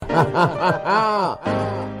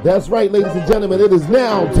That's right, ladies and gentlemen. It is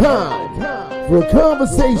now time for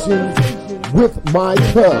Conversations with My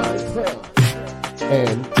Cuz.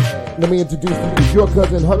 And let me introduce you, your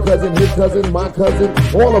cousin, her cousin, his cousin, my cousin,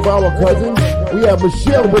 all of our cousins. We have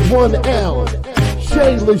Michelle with one L,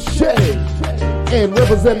 Shay Lachey, and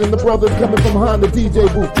representing the brothers coming from Honda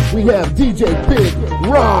DJ booth, we have DJ Big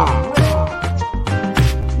Rob.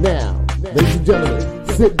 Now, ladies and gentlemen,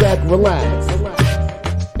 sit back, relax,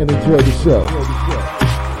 and enjoy the show.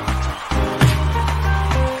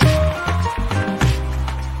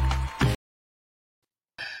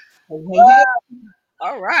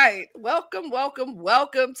 All right. Welcome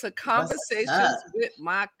to Conversations with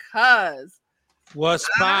My Cuz. What's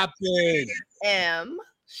poppin'? I am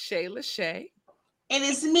Shay Lachey. And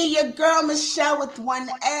it's me, your girl, Michelle with one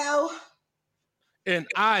L. And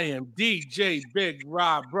I am DJ Big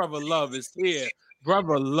Rob. Brother Love is here.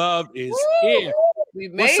 Brother Love is here. We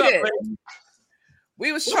made it. Lady?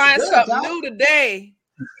 We was trying something new today.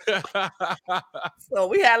 So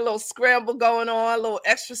we had a little scramble going on, a little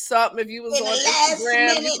extra something. If you was on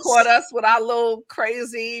Instagram, you caught us with our little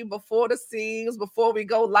crazy before the scenes, before we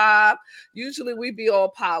go live. Usually we be all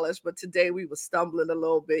polished, but today we were stumbling a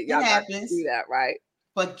little bit. Y'all got to do that, right?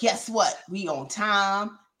 But guess what? We on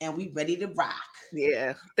time and we ready to rock.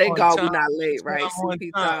 Yeah, thank God we're not late, right?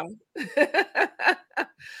 CP time.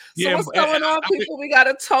 So what's going on, people? We got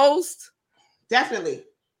a toast. Definitely.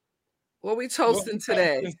 What we toasting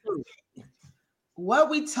today? What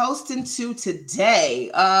we toasting to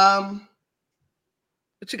today? What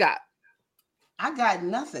you got? I got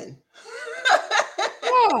nothing.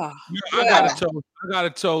 I got a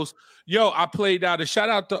toast. Yo, I played out a shout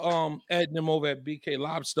out to Ed and them over at BK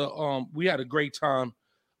Lobster. We had a great time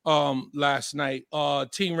last night.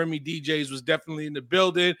 Team Remy DJs was definitely in the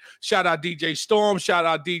building. Shout out DJ Storm, shout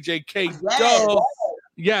out DJ K Dub.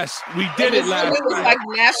 Yes, we did it last night. It was like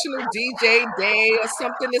National DJ Day or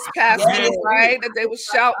something this past week, right? That they were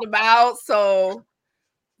shouting about. So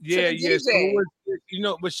yeah. So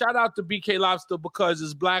but shout out to BK Lobster because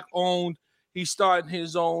it's black owned. He's starting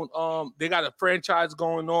his own. They got a franchise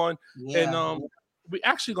going on, and we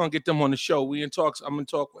actually gonna get them on the show. I'm gonna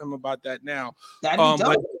talk with him about that now. That'd be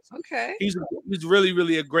dope. Okay. He's really,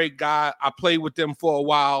 really a great guy. I played with them for a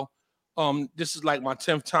while. This is like my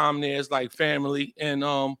 10th time there. It's like family. And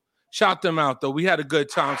shout them out though. We had a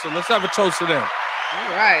good time. So let's have a toast to them.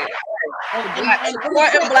 All right.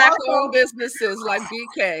 Supporting black-owned businesses like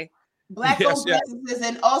BK. Black-owned businesses,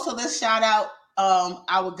 and also let's shout out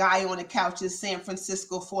our guy on the couch is San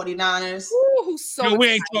Francisco 49ers. Ooh, who's so we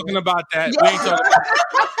ain't talking about that.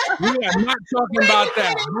 We are not talking about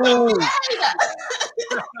that. Boo.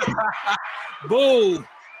 Boo.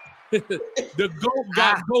 The GOAT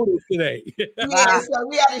got goated today. So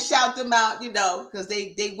we had to shout them out, because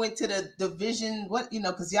they went to the division.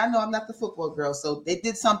 Because y'all know I'm not the football girl, so they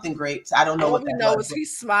did something great. So I don't know what that was.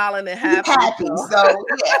 He's smiling and happy. So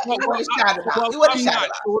yeah, we want to shout it out. So what are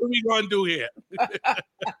we gonna do here? I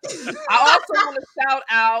also want to shout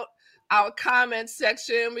out our comment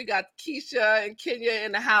section. We got Keisha and Kenya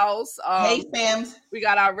in the house. Hey, fams. We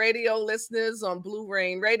got our radio listeners on Blue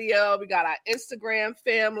Rain Radio. We got our Instagram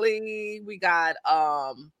family. We got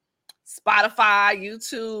Spotify,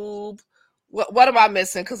 YouTube. What am I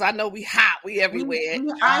missing? Because I know we hot. We everywhere.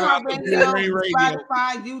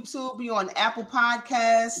 Spotify, YouTube. We on Apple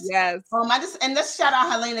Podcasts. Yes. And let's shout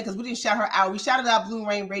out Helena because we didn't shout her out. We shouted out Blue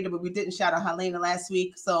Rain Radio, but we didn't shout out Helena last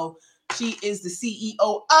week. So she is the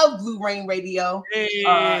CEO of Blue Rain Radio. Hey.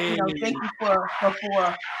 Thank you for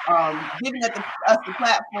giving us the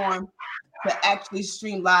platform to actually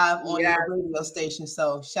stream live on your radio station.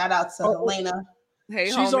 So shout out to Helena. Hey,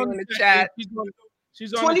 she's on the chat.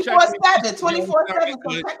 She's on 24/7. 24/7.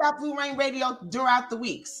 So check out Blue Rain Radio throughout the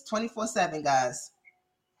weeks. 24/7, guys.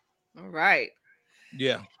 All right.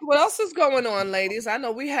 Yeah. What else is going on, ladies? I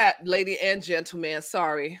know we had lady and gentleman.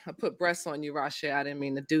 Sorry, I put breasts on you, Rasha. I didn't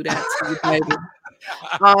mean to do that to you, baby.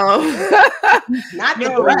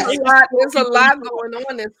 There's a lot going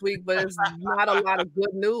on this week, but it's not a lot of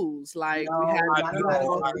good news. Like we had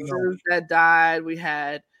officers that died. We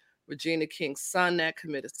had Regina King's son that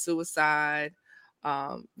committed suicide.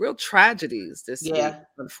 Real tragedies this week,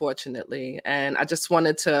 unfortunately. And I just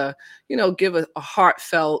wanted to, give a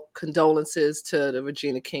heartfelt condolences to the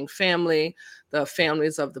Regina King family, the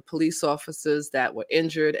families of the police officers that were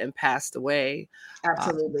injured and passed away.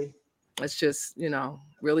 Absolutely. It's just,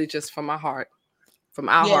 really just from my heart. From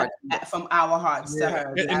our heart. From our hearts to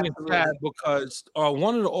her. And it's sad because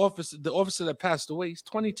one of the officer that passed away, he's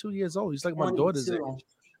 22 years old. He's like my daughter's age.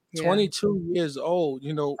 22 years old.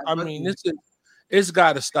 I mean, It's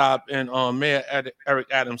got to stop. And Mayor Eric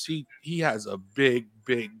Adams, he has a big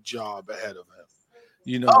job ahead of him.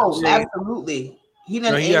 You know. Oh, absolutely. He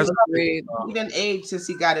didn't age since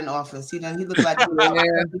he got in office. He looked like he was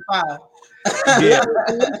 25. Yeah,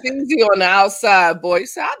 it's easy on the outside, boy.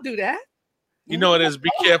 So I'll do that. You know it is. Be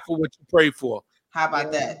careful what you pray for. How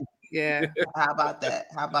about that? Yeah. How about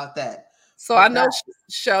that? So I know,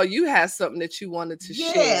 Shell, you had something that you wanted to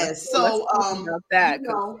share. Yeah. So about that,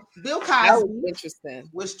 Bill Cosby was interesting.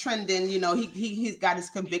 Was trending. You know, he got his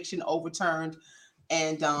conviction overturned,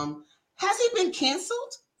 and has he been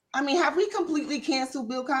canceled? I mean, have we completely canceled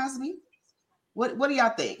Bill Cosby? What do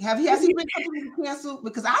y'all think? Has he been completely canceled?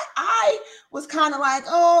 Because I was kind of like,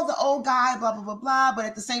 oh, the old guy, blah blah blah blah. But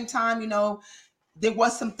at the same time, you know, there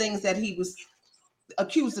was some things that he was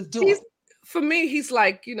accused of doing. For me, he's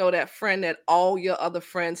like, you know, that friend that all your other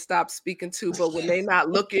friends stop speaking to, but when they're not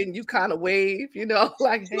looking, you kind of wave, you know,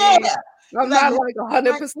 like, hey, I'm not like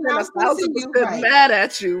 100%, 1,000% mad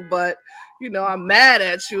at you, but you know, I'm mad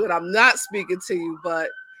at you and I'm not speaking to you, but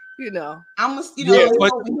you know, I might still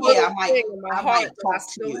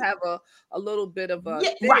have a little bit of a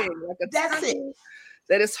thing, like a that's it.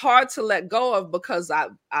 That it's hard to let go of because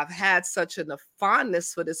I've had such a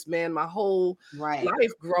fondness for this man my whole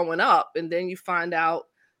life growing up, and then you find out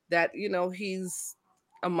that you know he's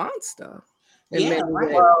a monster.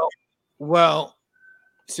 Well,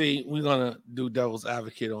 see, we're gonna do devil's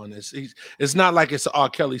advocate on this. It's not like it's an R.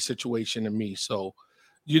 Kelly situation to me, so.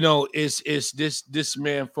 You know, it's this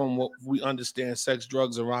man from what we understand, sex,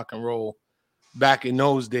 drugs, and rock and roll. Back in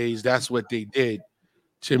those days, that's what they did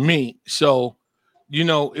to me. So, you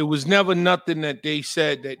know, it was never nothing that they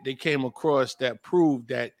said that they came across that proved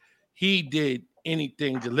that he did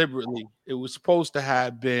anything deliberately. It was supposed to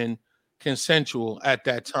have been consensual at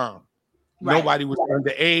that time. Right. Nobody was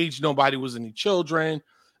underage. Nobody was any children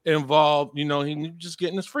involved. You know, he was just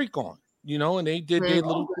getting his freak on. You know, and they did their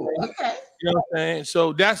little thing. Okay. You know what I'm saying?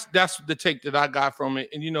 So that's the take that I got from it.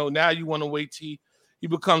 And you know, now you want to wait till he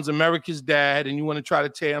becomes America's dad, and you want to try to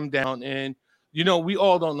tear him down. And you know, we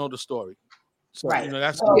all don't know the story. So you know,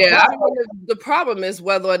 that's I mean, the problem is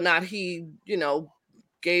whether or not he, you know,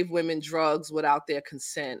 gave women drugs without their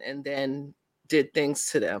consent and then did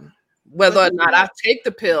things to them. Whether or not I take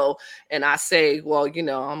the pill and I say, well, you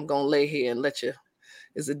know, I'm gonna lay here and let you,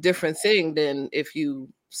 is a different thing than if you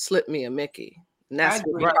slip me a Mickey. And that's I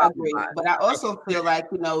agree. But I also feel like,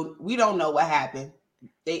 you know, we don't know what happened.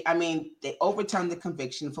 They overturned the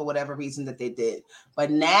conviction for whatever reason that they did. But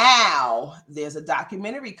now there's a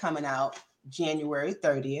documentary coming out January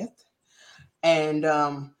 30th. And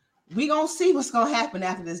we're going to see what's going to happen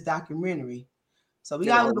after this documentary. So we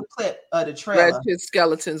got a little clip of the trailer. Red Pit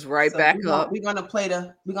Skeletons back up. We're gonna play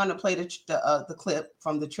the clip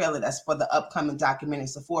from the trailer that's for the upcoming documentary.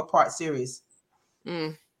 It's a 4-part series.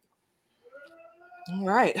 All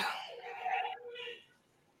right.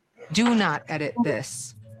 Do not edit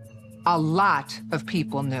this. A lot of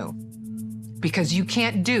people knew. Because you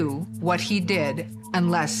can't do what he did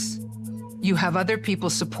unless you have other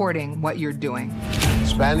people supporting what you're doing.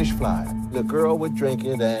 Spanish Fly, the girl with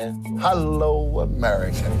drinking and hello,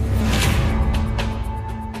 America.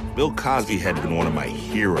 Bill Cosby had been one of my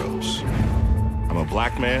heroes. I'm a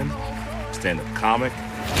black man, stand-up comic.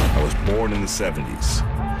 I was born in the 70s.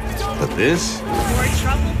 But this? More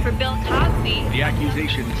trouble for Bill Cosby. The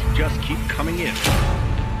accusations just keep coming in.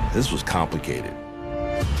 This was complicated.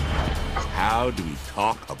 How do we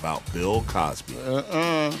talk about Bill Cosby?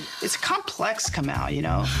 It's complex, Kamal, you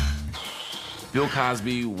know. Bill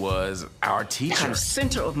Cosby was our teacher. Kind of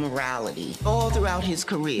center of morality all throughout his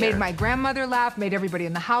career. Made my grandmother laugh, made everybody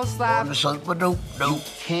in the house laugh. You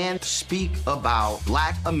can't speak about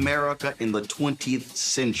Black America in the 20th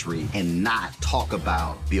century and not talk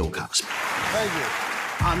about Bill Cosby. Thank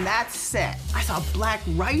you. On that set, I saw Black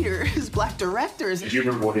writers, Black directors. Did you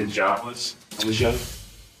remember what his job was on the show?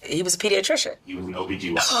 He was a pediatrician. He was an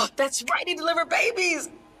OBGYN. Oh, that's right, he delivered babies.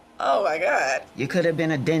 Oh my God. You could have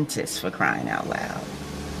been a dentist for crying out loud,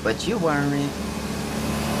 but you weren't.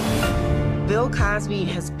 Bill Cosby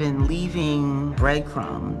has been leaving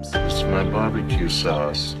breadcrumbs. It's my barbecue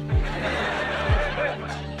sauce.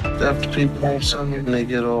 After people on something, they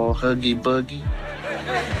get all huggy-buggy.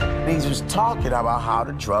 He was talking about how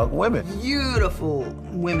to drug women. Beautiful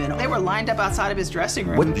women. They were lined up outside of his dressing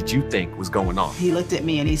room. What did you think was going on? He looked at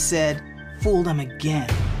me and he said, fooled him again.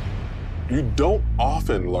 You don't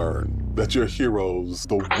often learn that your hero's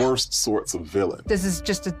the worst sorts of villain. This is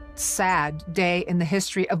just a sad day in the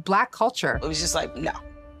history of Black culture. It was just like, no,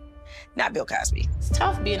 not Bill Cosby. It's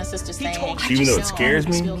tough being a sister saying, even though it scares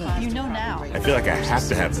me, you know now. I feel like I have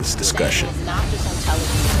to have this discussion. Not just on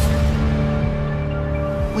television.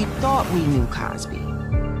 We thought we knew Cosby.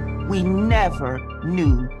 We never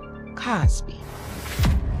knew Cosby.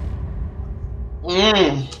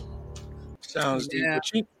 Sounds deep.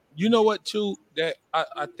 But you know what, too, that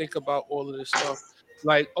I think about all of this stuff.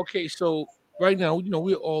 Like, okay, so right now,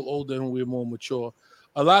 we're all older and we're more mature.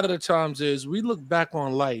 A lot of the times is we look back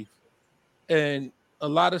on life and a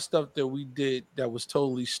lot of stuff that we did that was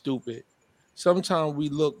totally stupid. Sometimes we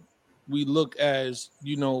look as,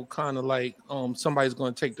 kind of like somebody's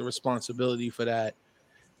going to take the responsibility for that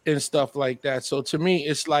and stuff like that. So to me,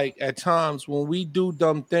 it's like at times when we do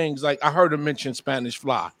dumb things, like I heard him mention Spanish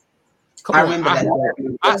Fly. I remember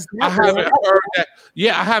that. I haven't heard that.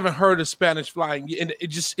 Yeah, I haven't heard of Spanish Fly, and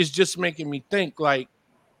it's just making me think like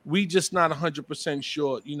we just not 100%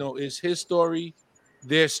 sure. Is his story,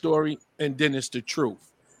 their story, and then it's the truth.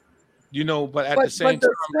 But at the same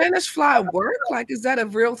time, Spanish Fly work? Like, is that a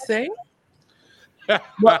real thing?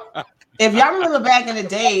 If y'all remember back in the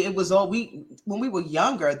day, it was all when we were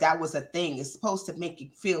younger, that was a thing. It's supposed to make you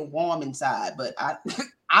feel warm inside, but I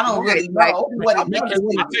don't really know what it means.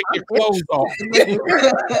 Take your clothes off.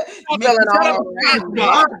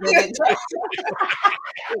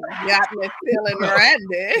 Got me feeling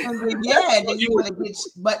randy. Yeah, then you want to get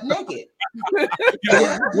butt naked.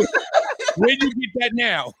 Where do you get that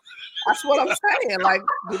now? That's what I'm saying. Like,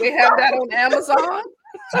 do they have that on Amazon?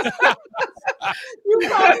 You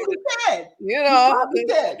probably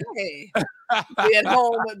did. Hey, be at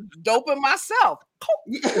home doping myself.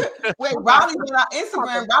 Wait, Raleigh went on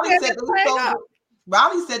Instagram.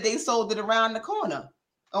 Raleigh said they sold it around the corner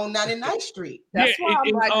on 99th Street. That's why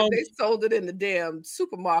I'm like, if they sold it in the damn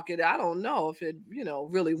supermarket, I don't know if it,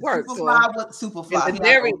 really works. Superfly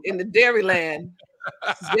in the Dairyland.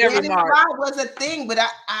 Dairy was a thing, but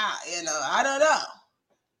I don't know.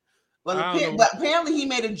 Well, but apparently he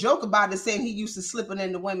made a joke about it, saying he used to slip it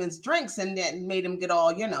into women's drinks, and that made him get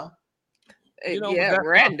all,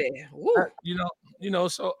 Randy.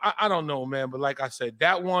 So I don't know, man. But like I said,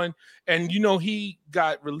 that one, and he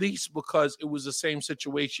got released because it was the same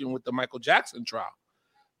situation with the Michael Jackson trial.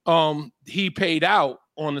 He paid out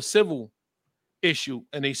on the civil issue,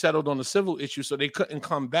 and they settled on the civil issue, so they couldn't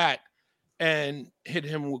come back and hit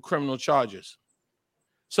him with criminal charges.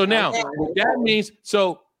 So now what that means,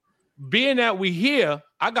 being that we here,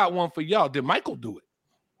 I got one for y'all. Did Michael do it?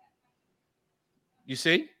 You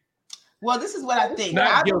see? Well, this is what I think.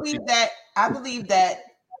 I believe that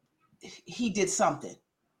he did something.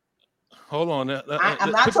 Hold on.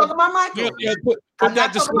 I'm not talking about Michael. Put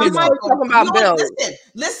that disclaimer. I'm talking about Bill.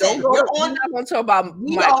 Listen. We're not going to talk about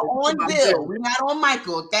we Michael. are on Bill. We're not on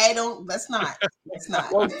Michael. Okay, let's not.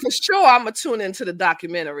 Well, for sure, I'm gonna tune into the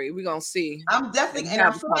documentary. We're gonna see. I'm definitely, and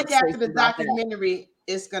I feel like after the documentary,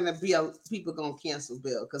 it's gonna be people gonna cancel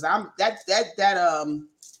Bill because that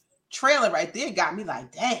trailer right there got me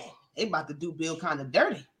like, dang, they about to do Bill kind of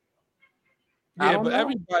dirty. Yeah, but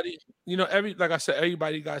everybody, like I said,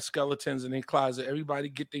 everybody got skeletons in their closet. Everybody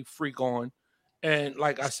get their freak on. And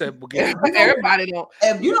like I said, everybody don't.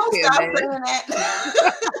 If you don't stop saying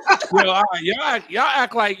that, y'all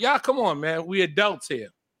act like y'all. Come on, man. We adults here.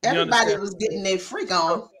 Everybody was getting their freak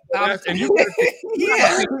on. And you,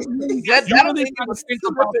 yeah, you really got to think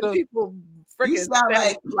about the people. Freaking sound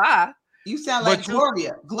like fly. You sound like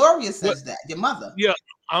Gloria. Gloria says that. Your mother. Yeah.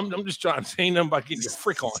 I'm just trying to say nothing about getting your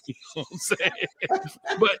freak on. You know what I'm saying?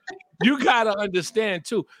 But you gotta understand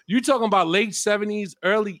too. You talking about late 70s,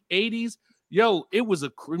 early 80s. Yo, it was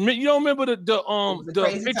you don't remember the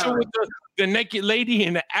picture time with the naked lady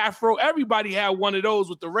and the afro? Everybody had one of those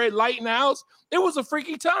with the red light in the house. It was a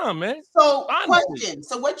freaky time, man. So, question.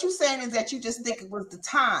 So what you saying is that you just think it was the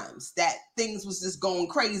times that things was just going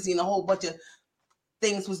crazy and a whole bunch of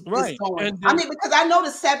things was just going. I mean, because I know the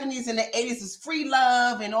 70s and the 80s is free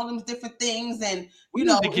love and all those different things, and we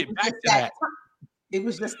need to get back to that. It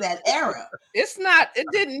was just that era. It's not. It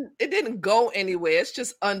didn't go anywhere. It's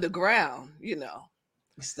just underground.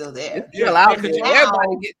 It's still there. It's still out there.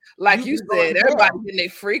 Everybody get, like you said, everybody getting their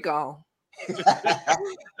freak on.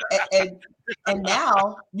 and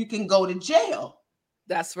now you can go to jail.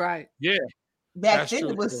 That's right. Yeah. Back then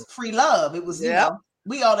it was free love. It was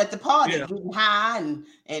we all at the party getting high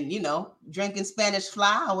and drinking Spanish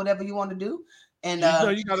Fly or whatever you want to do. And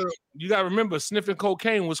you gotta remember, sniffing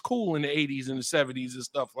cocaine was cool in the 80s and the 70s and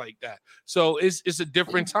stuff like that. So it's a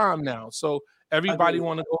different time now. So everybody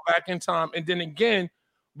want to go back in time, and then again,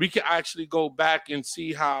 we can actually go back and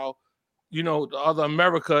see how the other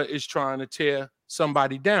America is trying to tear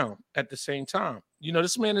somebody down at the same time.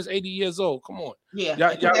 This man is 80 years old. Come on,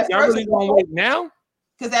 y'all really gonna wait now?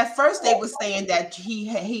 Because at first they were saying that he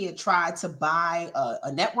had tried to buy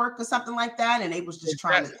a network or something like that, and they was just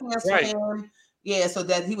trying to cancel him. Yeah, so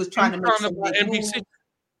that he was trying to make some big NBC. move.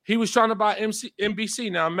 He was trying to buy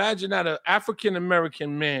NBC. Now imagine that an African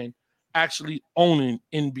American man actually owning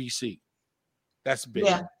NBC. That's big.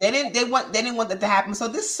 Yeah, they didn't want that to happen. So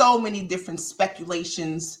there's so many different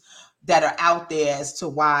speculations that are out there as to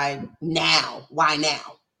why now. You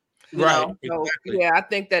right. know? So, Exactly. yeah, I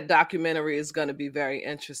think that documentary is going to be very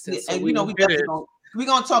interesting. So and we definitely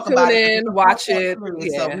gonna talk tune about in, it. watch it.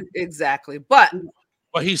 Yeah, exactly. But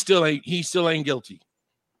he still ain't guilty.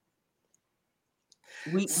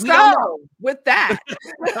 We don't know. With that,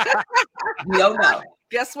 we don't know.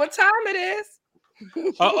 Guess what time it is?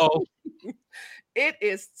 Uh-oh. It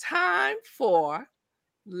is time for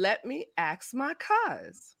Let Me Ask My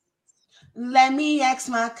Cuz. Let me ask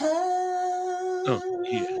my cuz. Oh,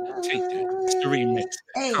 yeah. Take that. It's the remix.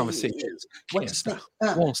 Hey, Conversations. what Can't you stop.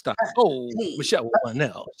 think? Won't stop. Oh, hey. Michelle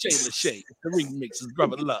Warnell. Shay Lachey. The remix is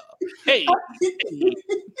Brother Love. Hey.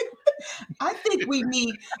 I think we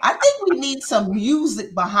need some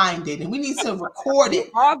music behind it, and we need to record it.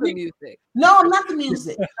 All the music. No, not the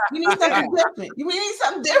music. We need something different. We need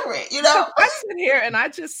something different, you know. I sit here and I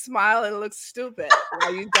just smile and look stupid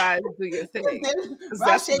while you guys do your thing.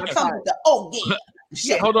 Right, come with the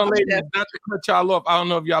yeah. Hold on, ladies. Not to cut y'all off. I don't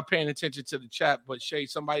know if y'all paying attention to the chat, but Shay,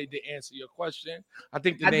 somebody did answer your question. I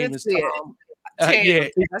think the name is Tom. Tam. Yeah,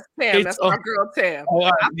 that's Tam. That's my girl Tam.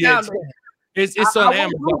 I found it. It's on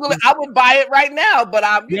Amazon. Google it. I would buy it right now, but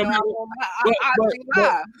I'm but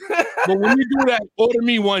when you do that, order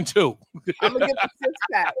me one too. I'm gonna get the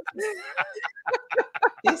 6-pack.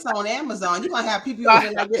 It's on Amazon. You're gonna have people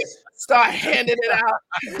like this. Start handing it out.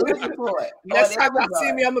 Looking for it. Next time y'all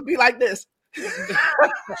see me, I'm gonna be like this.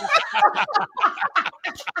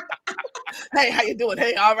 Hey, how you doing?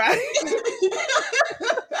 Hey, all right.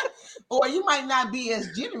 Or you might not be as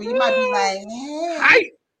generous. You might be like,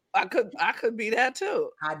 hey. I could be that too.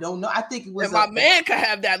 I don't know. I think it was. And my man could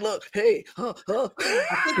have that look. Hey, I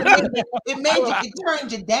think it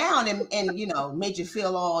turned you down and you know made you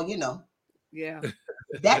feel all yeah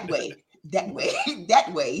that way. Yeah.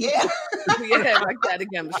 Yeah, like that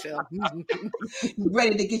again, Michelle.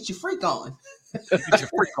 Ready to get your freak on.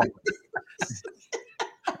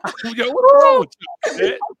 Yo, what's wrong with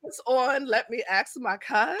you? It's on. Let me ask my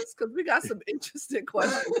cuz because we got some interesting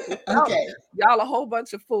questions. Okay, y'all a whole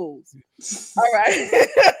bunch of fools. All right.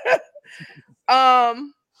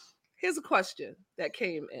 Here's a question that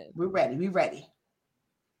came in. We're ready.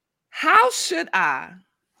 How should I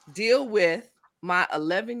deal with my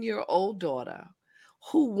 11-year-old daughter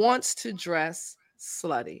who wants to dress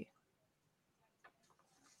slutty?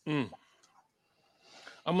 I'm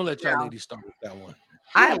gonna let y'all ladies start with that one.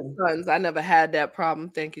 I have sons. I never had that problem.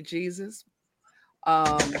 Thank you, Jesus.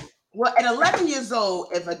 Well, at 11 years old,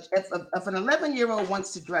 if an 11-year-old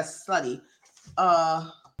wants to dress slutty,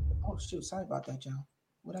 oh shoot, sorry about that, y'all.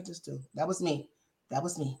 What I just do? That was me.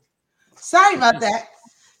 Sorry about that.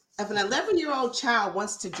 If an 11-year-old child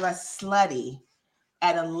wants to dress slutty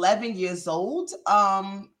at 11 years old,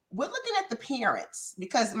 we're looking at the parents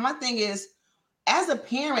because my thing is, as a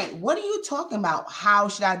parent, what are you talking about? How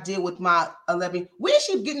should I deal with my 11? Where is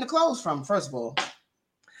she getting the clothes from, first of all?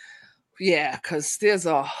 Yeah, because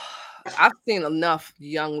I've seen enough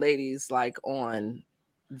young ladies like on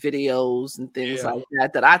videos and things like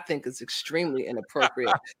that I think is extremely inappropriate.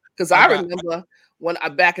 Because I remember when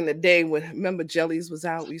back in the day remember Jellies was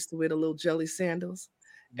out, we used to wear the little jelly sandals.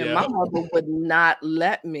 And my mother would not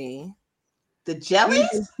let me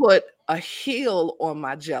put a heel on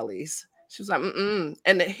my jellies. She was like,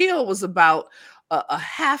 and the heel was about a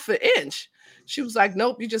half an inch. She was like,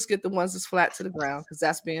 nope, you just get the ones that's flat to the ground because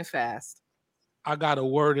that's being fast. I got a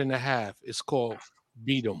word and a half. It's called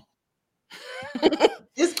beat 'em.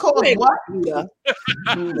 It's called what?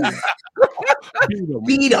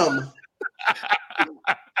 Beat 'em.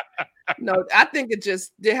 No, I think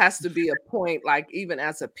there has to be a point, like even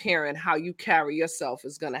as a parent, how you carry yourself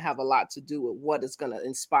is going to have a lot to do with what is going to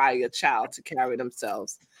inspire your child to carry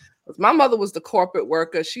themselves. My mother was the corporate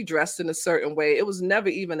worker. She dressed in a certain way. It was never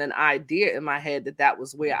even an idea in my head that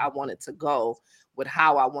was where I wanted to go with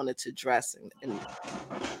how I wanted to dress. And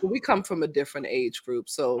we come from a different age group.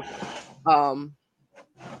 So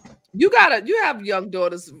you have young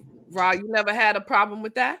daughters, Ra. You never had a problem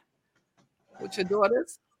with that? With your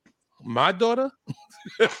daughters? My daughter?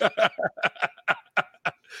 He's like,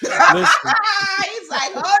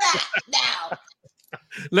 hold on now.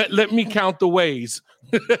 Let me count the ways.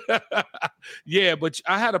 Yeah, but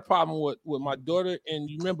I had a problem with my daughter, and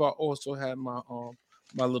you remember I also had my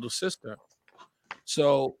little sister.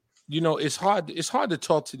 So it's hard to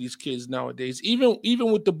talk to these kids nowadays, even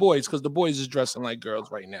with the boys, because the boys is dressing like girls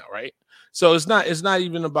right now, right? So it's not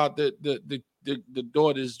even about the the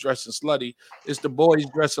daughters dressing slutty. It's the boys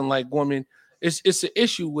dressing like women. It's an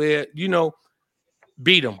issue where, you know,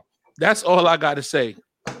 beat them. That's all I got to say.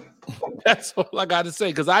 That's all I got to say,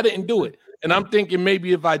 because I didn't do it. And I'm thinking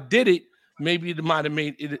maybe if I did it, maybe it might have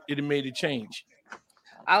made it made a change.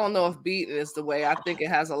 I don't know if beating is the way. I think it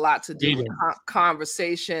has a lot to do with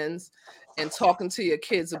conversations and talking to your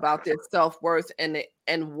kids about their self-worth and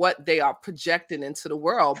what they are projecting into the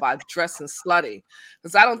world by dressing slutty.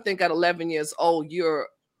 Because I don't think at 11 years old you're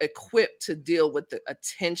equipped to deal with the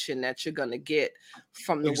attention that you're going to get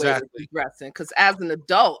from the way that you're dressing. Because as an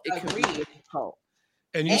adult, it can be difficult.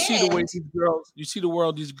 And you see the way these girls,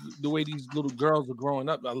 the way these little girls are growing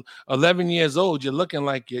up. 11 years old, you're looking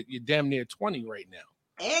like you're damn near 20 right now.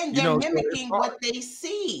 And they're mimicking what they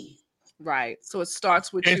see. Right. So it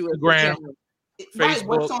starts with Instagram, you. Right.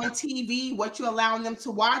 What's on TV, what you're allowing them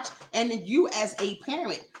to watch. And then you as a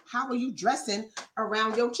parent, how are you dressing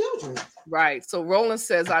around your children? Right. So Roland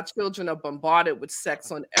says our children are bombarded with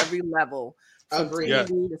sex on every level, from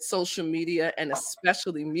TV to social media and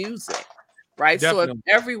especially music. Right. Definitely. So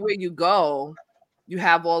if everywhere you go, you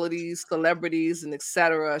have all of these celebrities and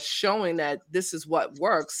etc. showing that this is what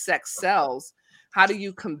works, sex sells. How do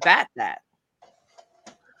you combat that?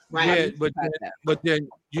 Right. Yeah, but then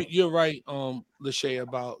you're right, Lachey,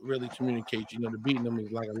 about really communication. You know, the beating them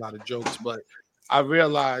is like a lot of jokes, but I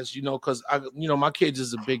realized, you know, because my kids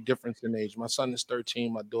is a big difference in age. My son is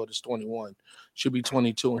 13, my daughter's 21, she'll be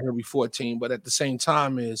 22, and he'll be 14. But at the same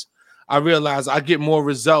time, I realize I get more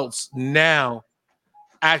results now,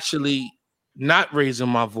 actually not raising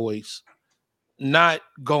my voice, not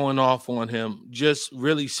going off on him, just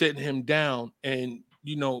really sitting him down and,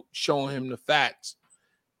 you know, showing him the facts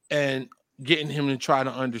and getting him to try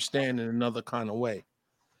to understand in another kind of way.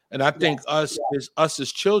 And I think us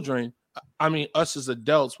as children, us as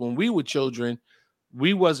adults, when we were children,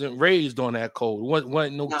 we wasn't raised on that code.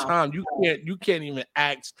 Wasn't no time. You can't even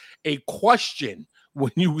ask a question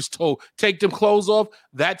when you was told, take them clothes off.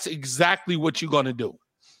 That's exactly what you're gonna do.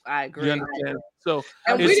 I agree. You understand? So,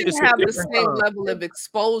 and we didn't have the same level of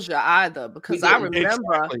exposure either, because I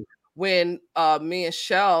remember when me and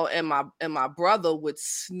Shell and my brother would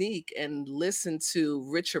sneak and listen to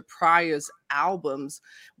Richard Pryor's albums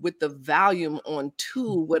with the volume on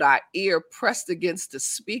 2 with our ear pressed against the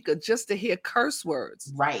speaker just to hear curse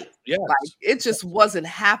words. Right. Yeah. Like it just wasn't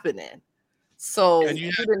happening. So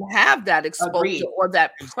you didn't have that exposure or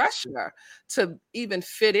that pressure to even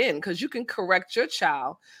fit in, because you can correct your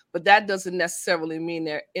child, but that doesn't necessarily mean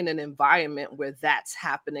they're in an environment where that's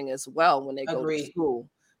happening as well when they go to school.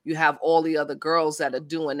 You have all the other girls that are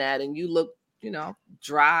doing that, and you look, you know,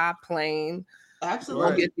 dry, plain.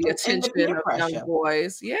 Absolutely. Get the attention of young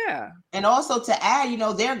boys. Yeah. And also to add, you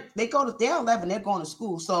know, they're 11, they're going to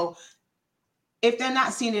school. So if they're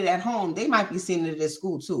not seeing it at home, they might be seeing it at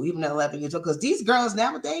school too, even at 11 years old. Because these girls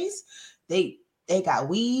nowadays, they got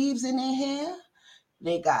weaves in their hair,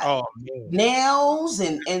 they got nails,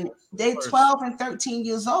 and they're 12 and 13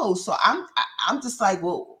 years old. So I'm just like,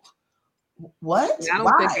 well, what?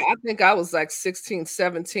 I think I was like 16,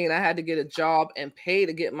 17. I had to get a job and pay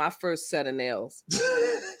to get my first set of nails.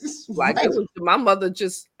 Like my mother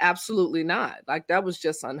just absolutely not. Like that was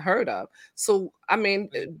just unheard of. So I mean,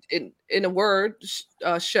 in a word,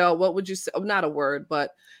 Shell, what would you say? Not a word,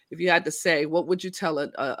 but if you had to say, what would you tell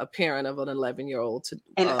a parent of an 11-year-old to?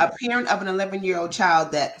 And a parent of an 11-year-old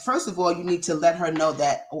child, that first of all, you need to let her know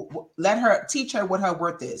that, teach her what her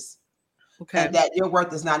worth is. Okay. And that your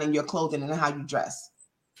worth is not in your clothing and how you dress.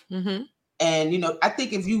 Mm-hmm. And, you know, I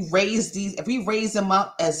think if we raise them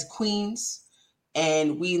up as queens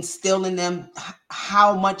and we instill in them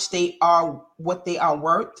how much they are, what they are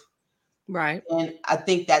worth. Right. And I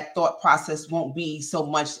think that thought process won't be so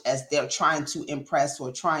much as they're trying to impress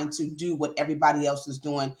or trying to do what everybody else is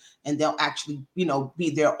doing. And they'll actually, you know, be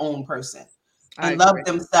their own person and love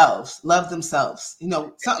themselves. You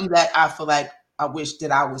know, something that I feel like I wish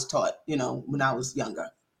that I was taught, you know, when I was younger.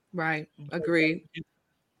 Right. Agreed.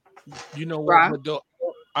 You know what?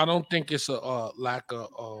 I don't think it's a lack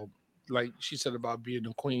of, like she said about being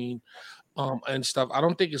a queen and stuff. I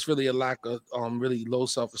don't think it's really a lack of really low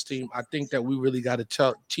self-esteem. I think that we really got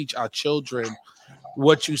to teach our children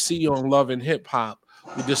what you see on Love and Hip Hop,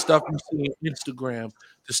 the stuff you see on Instagram,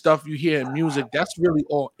 the stuff you hear in music. That's really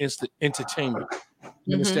all entertainment.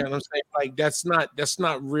 You understand what I'm saying? Like that's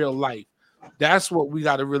not real life. That's what we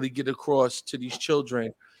got to really get across to these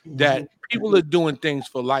children, that people are doing things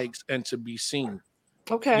for likes and to be seen.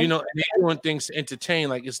 Okay. You know, and they're doing things to entertain.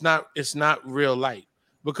 Like it's not real life,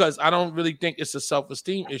 because I don't really think it's a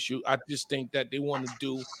self-esteem issue. I just think that they want to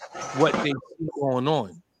do what they see going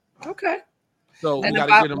on. Okay. So and we if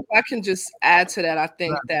got to get them. I can just add to that, I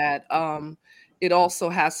think that it also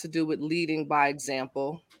has to do with leading by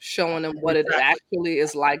example, showing them what it actually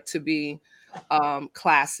is like to be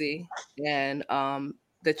classy, and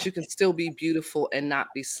that you can still be beautiful and not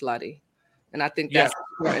be slutty. And I think that's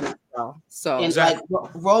important as well. So, and like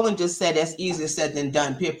Roland just said, that's easier said than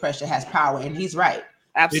done. Peer pressure has power, and he's right.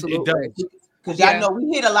 Absolutely. Because y'all know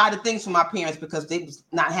we hid a lot of things from our parents because they was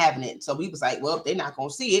not having it. So we was like, well, they're not gonna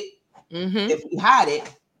see it if we hide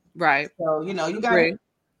it. Right. So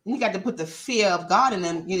you got to put the fear of God in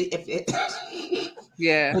them. If it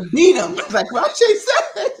to beat them, like Rache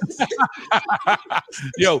says.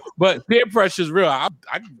 Yo, but peer pressure is real. I'm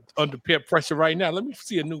under peer pressure right now. Let me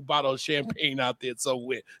see a new bottle of champagne out there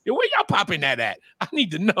somewhere. Yo, where y'all popping that at? I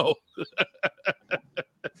need to know.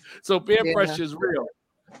 So peer pressure is real.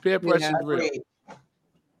 Peer pressure is real.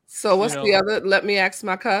 So what's the other? Let me ask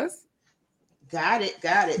my cuz. Got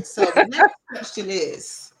it. So the next question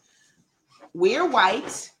is, we're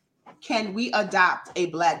white. Can we adopt a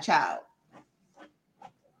black child?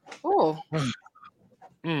 Oh.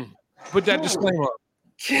 Put that disclaimer up.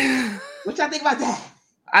 What y'all think about that?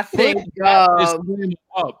 I think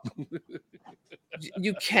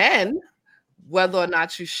you can, whether or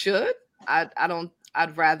not you should.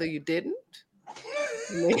 I'd rather you didn't.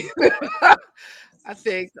 I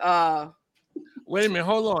think wait a minute,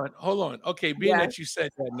 hold on. Okay, being that you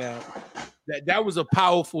said that now, that was a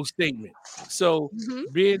powerful statement. So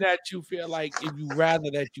being that you feel like if you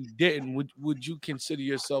rather that you didn't, would you consider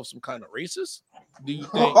yourself some kind of racist? Do you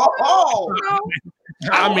think?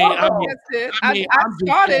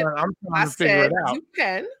 I said you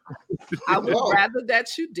can. I would rather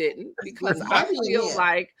that you didn't, because I feel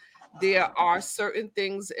like there are certain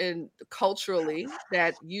things culturally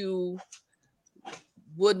that you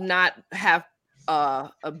would not have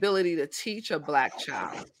ability to teach a black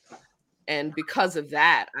child. And because of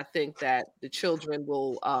that, I think that the children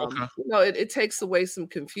will, it takes away some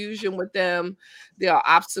confusion with them. There are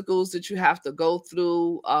obstacles that you have to go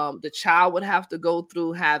through. The child would have to go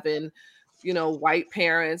through having, white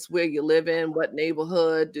parents, where you live in, what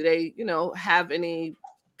neighborhood, do they, have any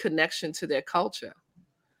connection to their culture?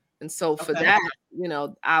 And so for that,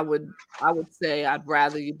 I would say I'd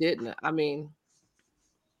rather you didn't. I mean,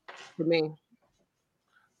 for me.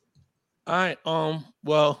 All right.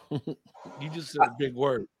 Well, you just said a big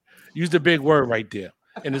word. Used a big word right there.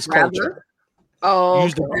 And it's culture. Oh,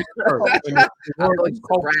 used a big word.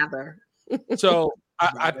 Rather. So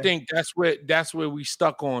I think that's where we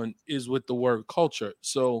stuck on, is with the word culture.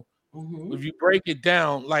 So if you break it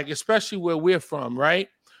down, like especially where we're from, right?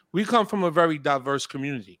 We come from a very diverse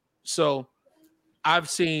community. So I've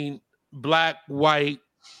seen black, white,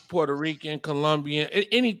 Puerto Rican, Colombian,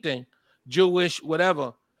 anything, Jewish,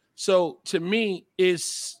 whatever. So to me,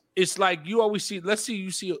 it's like you always see, let's see,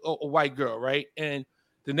 you see a white girl, right? And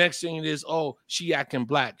the next thing is, oh, she acting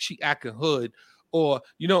black, she acting hood, or,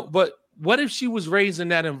 but what if she was raised in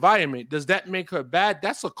that environment? Does that make her bad?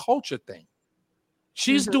 That's a culture thing.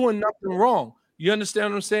 She's doing nothing wrong. You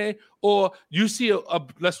understand what I'm saying? Or you see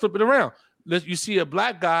let's flip it around. You see a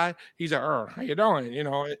black guy, he's like, how you doing?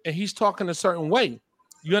 And he's talking a certain way.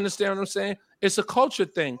 You understand what I'm saying? It's a culture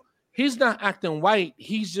thing. He's not acting white.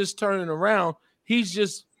 He's just turning around. He's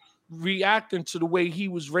just reacting to the way he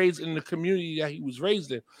was raised in the community that he was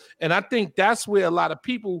raised in. And I think that's where a lot of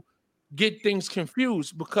people get things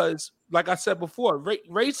confused, because, like I said before,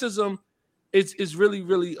 racism is really,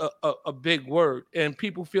 really a big word, and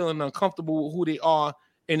people feeling uncomfortable with who they are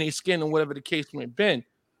and their skin and whatever the case may have been.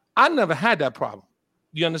 I never had that problem.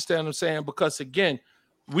 You understand what I'm saying? Because again,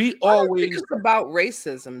 we always think it's about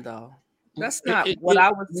racism, though. That's not what I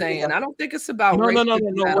was saying. I don't think it's about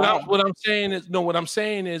racism. No. What I'm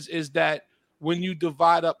saying is that when you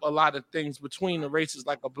divide up a lot of things between the races,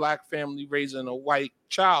 like a black family raising a white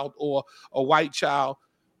child, or a white child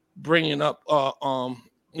bringing up,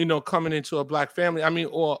 coming into a black family,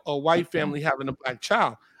 or a white family having a black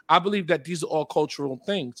child. I believe that these are all cultural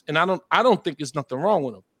things, and I don't think there's nothing wrong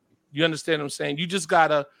with them. You understand what I'm saying? You just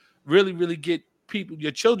gotta really, really get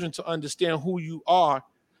your children to understand who you are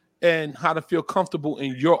and how to feel comfortable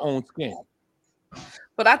in your own skin.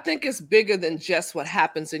 But I think it's bigger than just what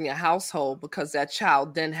happens in your household, because that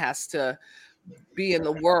child then has to be in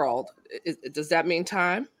the world. Does that mean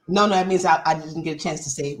time? No, that means I didn't get a chance to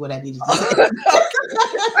say what I needed to say.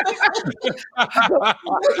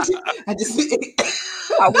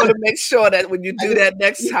 I want to make sure that when you do that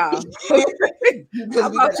next time, because we're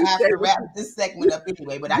gonna have to wrap this segment up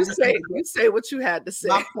anyway. But you say what you had to say.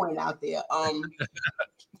 My point out there.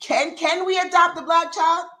 Can we adopt a black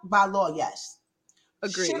child? By law, yes.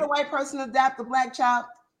 Agreed. Should a white person adopt a black child?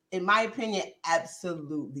 In my opinion,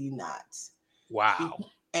 absolutely not. Wow.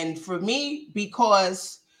 And for me,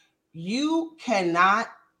 because you cannot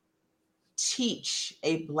teach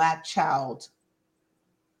a Black child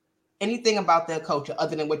anything about their culture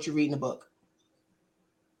other than what you read in the book.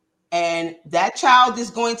 And that child is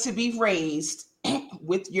going to be raised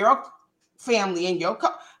with your family and your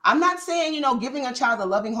I'm not saying, you know, giving a child a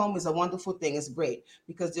loving home is a wonderful thing. It's great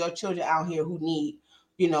because there are children out here who need,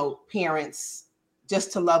 you know, parents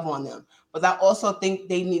just to love on them. But I also think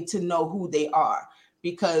they need to know who they are,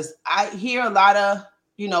 because I hear a lot of,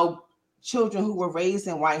 you know, children who were raised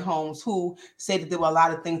in white homes who say that there were a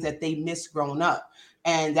lot of things that they missed growing up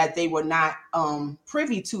and that they were not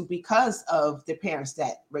privy to because of the parents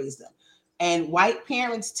that raised them. And white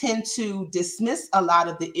parents tend to dismiss a lot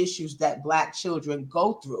of the issues that Black children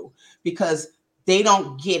go through because they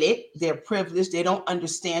don't get it. They're privileged. They don't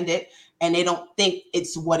understand it. And they don't think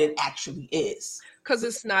it's what it actually is. Because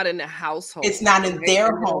it's not in the household. It's not in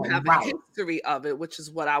their home. They don't have a history of it, which is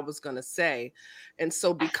what I was going to say. And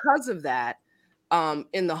so because of that,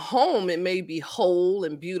 in the home, it may be whole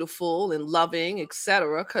and beautiful and loving,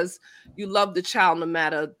 etc., because you love the child no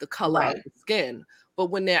matter the color of the skin. But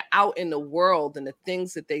when they're out in the world and the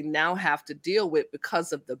things that they now have to deal with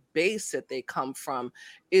because of the base that they come from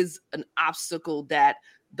is an obstacle that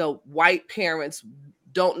the white parents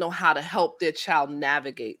don't know how to help their child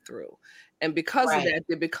navigate through. And because of that,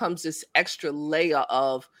 there becomes this extra layer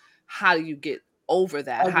of how do you get over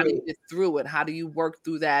that? How do you get through it? How do you work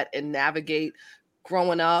through that and navigate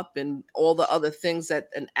growing up and all the other things that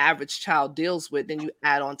an average child deals with? Then you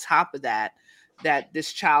add on top of that, that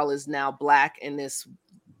this child is now Black in this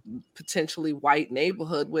potentially white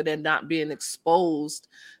neighborhood where they're not being exposed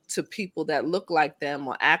to people that look like them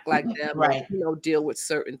or act like them, or, you know, deal with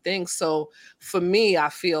certain things. So for me, I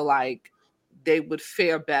feel like they would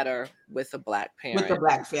fare better with a Black parent. With a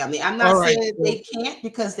Black family. I'm not saying that they can't,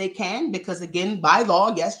 because they can, because again, by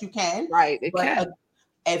law, yes, you can. Right, it can.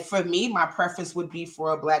 And for me, my preference would be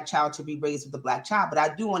for a Black child to be raised with a Black child. But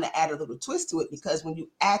I do want to add a little twist to it, because when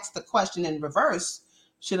you ask the question in reverse,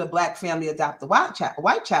 should a Black family adopt a white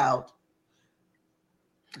child?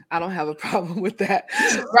 I don't have a problem with that,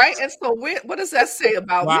 right? And so, what does that say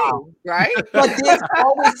about me, right? But there's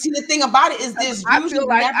always, see, the thing about it is there's I feel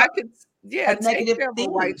like I could, take negative care of a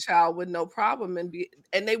white child with no problem, and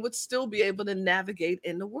they would still be able to navigate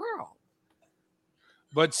in the world.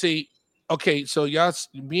 But see, okay, so y'all,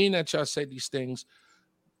 being that y'all say these things,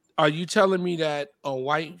 are you telling me that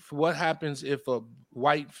what happens if a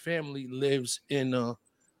white family lives in a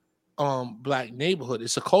Black neighborhood?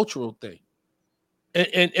 It's a cultural thing.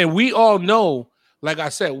 And we all know, like I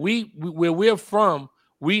said, where we're from,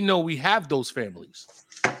 we know we have those families.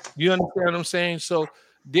 You understand what I'm saying? So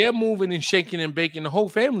they're moving and shaking and baking. The whole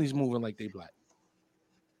family's moving like they Black.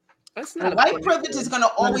 That's not white privilege is going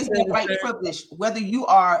to always be white privilege, whether you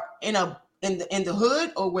are in the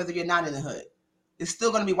hood or whether you're not in the hood. It's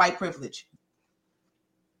still going to be white privilege.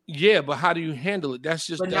 Yeah, but how do you handle it? That's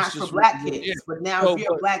just not for Black kids. Yeah. But now, if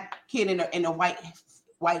you're a Black kid in a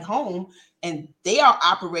white home and they are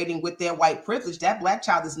operating with their white privilege, that Black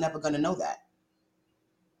child is never going to know that.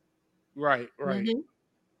 Right.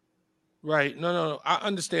 Right. No, I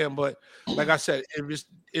understand, but like I said,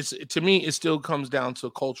 it's to me, it still comes down to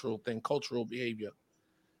a cultural thing, cultural behavior,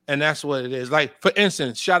 and that's what it is. Like, for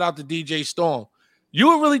instance, shout out to DJ Storm. You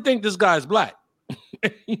would really think this guy's Black?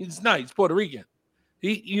 He's not. He's Puerto Rican.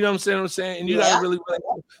 You know what I'm saying? And you gotta really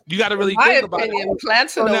think about it.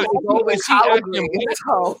 Plantano is always collard green.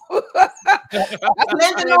 Plantano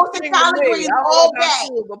is collard green all day.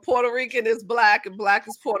 But Puerto Rican is Black and Black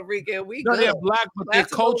is Puerto Rican. They're Black, but their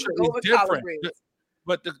culture is different.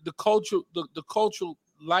 But the cultural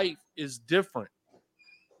life is different.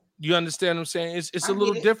 You understand what I'm saying? It's a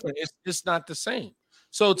little different. It's not the same.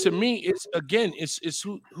 So to me, it's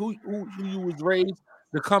who you was raised,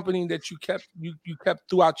 the company that you kept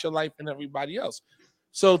throughout your life, and everybody else.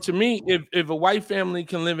 So to me, if a white family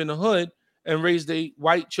can live in the hood and raise their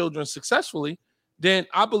white children successfully, then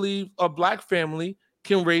I believe a Black family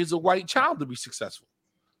can raise a white child to be successful.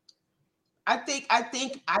 I think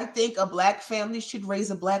a Black family should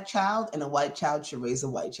raise a Black child, and a white child should raise a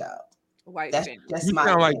white child. That's you my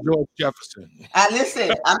sound like George Jefferson.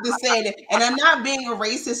 Listen, I'm just saying it, and I'm not being a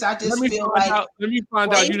racist. I just feel like let me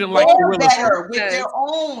find out you didn't like better with their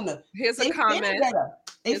own. Here's a comment.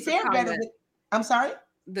 They fare better. I'm sorry.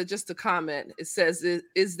 Just a comment. It says,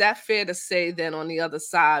 "Is that fair to say then on the other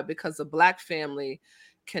side, because a Black family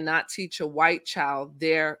cannot teach a white child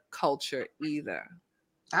their culture either?"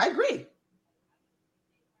 I agree.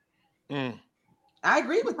 I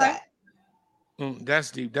agree with that.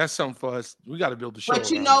 That's deep. That's something for us. We got to build the show. But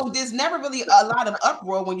you know, there's never really a lot of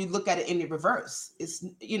uproar when you look at it in the reverse. It's,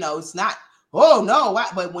 you know, it's not, oh no,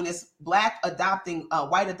 but when it's white adopting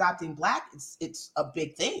black, it's a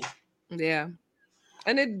big thing. Yeah.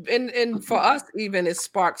 And for us, even it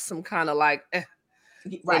sparks some kind of like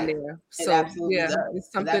right in there. So yeah,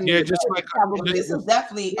 it's something. Yeah, just like this is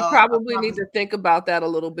definitely. You probably need to think about that a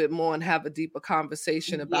little bit more and have a deeper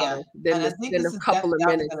conversation about it than a couple of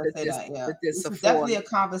minutes. This is definitely a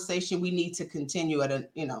conversation we need to continue at a,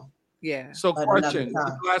 you know. Yeah. So question,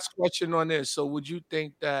 last question on this. So would you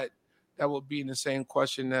think that would be in the same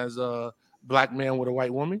question as a black man with a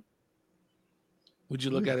white woman? Would you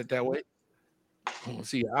look at it that way?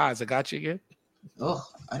 See your eyes. I got you again. Oh,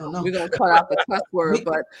 I don't know. We're gonna cut out the cuss word,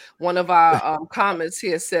 but one of our comments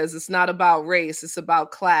here says it's not about race, it's about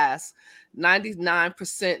class.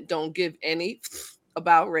 99% don't give any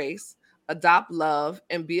about race. Adopt love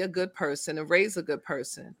and be a good person and raise a good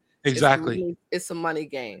person. Exactly. It's a money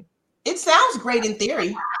game. It sounds great in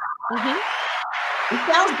theory. Mm-hmm.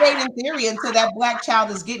 It sounds great in theory until that black child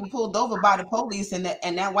is getting pulled over by the police and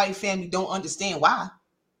that white family don't understand why.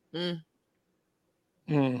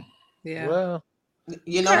 Yeah. Well,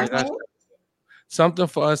 you know what I'm saying? Something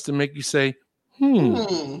for us to make you say,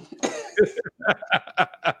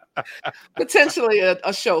 Potentially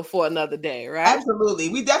a show for another day, right? Absolutely.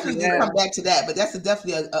 We definitely need to come back to that, but that's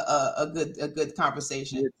definitely a good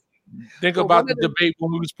conversation. Think about the debate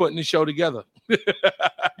when we was putting the show together.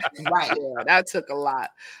 Right. Yeah, that took a lot.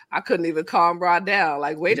 I couldn't even calm Rod down.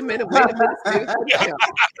 Like, wait a minute.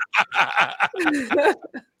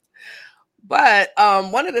 But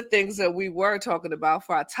one of the things that we were talking about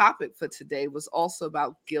for our topic for today was also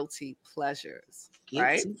about guilty pleasures,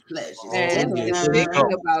 right? Pleasures. And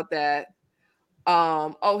thinking about that, I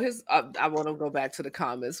want to go back to the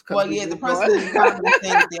comments. Well, yeah, the person in the comments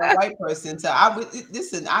saying they're a white person. So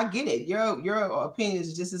listen, I get it. Your opinion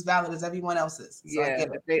is just as valid as everyone else's. So yeah,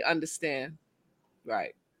 they understand,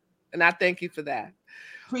 right? And I thank you for that.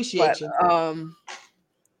 Appreciate you.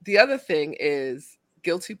 The other thing is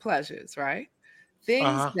guilty pleasures, right?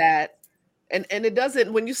 Things that, and it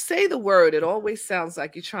doesn't, when you say the word, it always sounds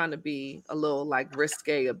like you're trying to be a little like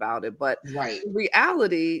risque about it. But in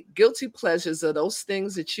reality, guilty pleasures are those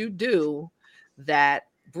things that you do that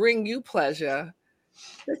bring you pleasure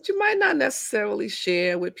that you might not necessarily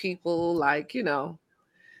share with people. Like, you know,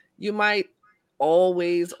 you might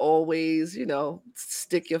always, you know,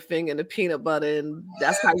 stick your finger in the peanut butter and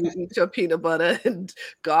that's how you eat your peanut butter. And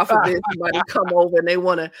God forbid somebody come over and they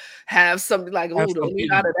want to have something like, oh, don't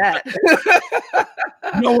eat out of that.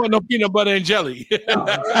 You don't want no peanut butter and jelly. I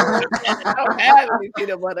don't have any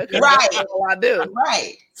peanut butter. Right. That's all I do.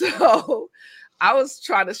 Right. So I was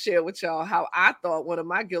trying to share with y'all how I thought one of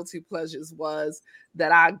my guilty pleasures was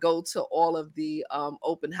that I go to all of the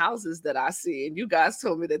open houses that I see. And you guys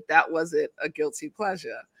told me that wasn't a guilty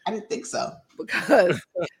pleasure. I didn't think so. Because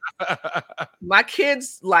my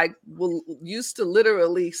kids used to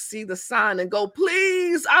literally see the sign and go,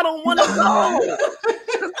 please, I don't want to go.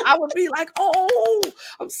 I would be like, oh,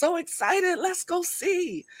 I'm so excited. Let's go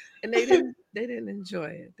see. And they didn't enjoy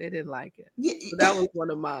it. They didn't like it. Yeah. So that was one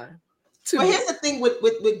of mine. Well, here's the thing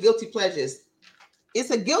with guilty pleasures. It's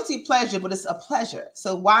a guilty pleasure, but it's a pleasure.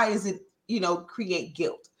 So why is it, create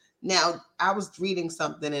guilt? Now, I was reading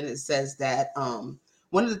something and it says that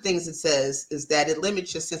one of the things it says is that it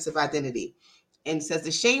limits your sense of identity. And it says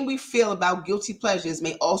the shame we feel about guilty pleasures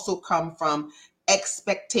may also come from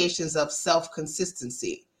expectations of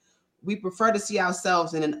self-consistency. We prefer to see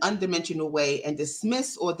ourselves in an undimensional way and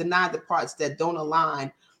dismiss or deny the parts that don't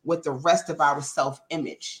align with the rest of our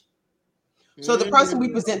self-image. So the person we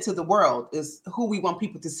present to the world is who we want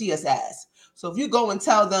people to see us as. So if you go and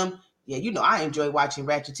tell them, yeah, I enjoy watching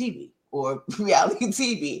ratchet TV or reality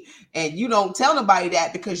TV, and you don't tell nobody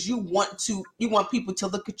that because you want people to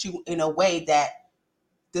look at you in a way that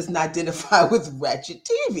does not identify with ratchet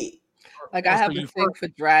TV. Like I have a thing for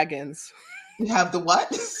dragons. You have the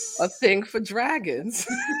what? A thing for dragons.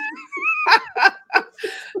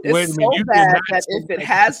 Wait It's a minute, so bad that if it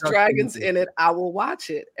has dragons in it, I will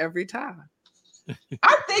watch it every time.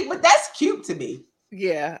 But that's cute to me.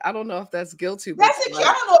 Yeah, I don't know if that's guilty. I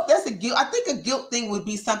don't know if that's a guilt. I think a guilt thing would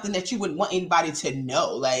be something that you wouldn't want anybody to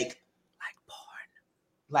know, like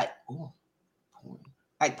porn,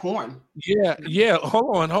 like porn. Yeah.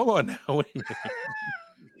 Hold on now. Wait a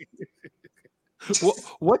minute.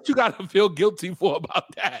 What you got to feel guilty for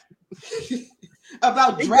about that?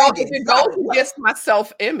 About dragons? It goes against my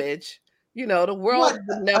self-image. The world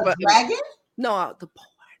would never. A dragon? No, the porn.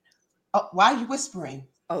 Oh, why are you whispering?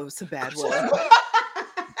 Oh, it's a bad word.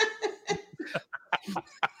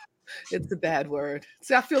 It's a bad word.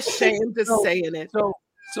 See, I feel shamed just saying it.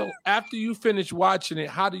 So after you finish watching it,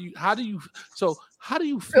 how do you feel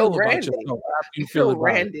about Randy. yourself after you feel feel about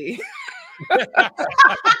Randy.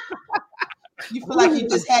 You feel like you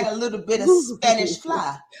just had a little bit of Spanish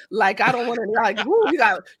fly. Like I don't want to like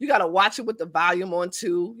you gotta watch it with the volume on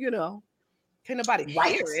too, you know. Can't nobody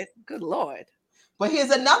hear it. Good Lord. But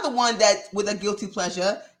here's another one that with a guilty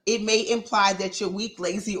pleasure, it may imply that you're weak,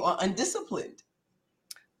 lazy, or undisciplined.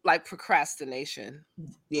 Like procrastination.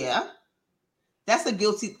 Yeah. That's a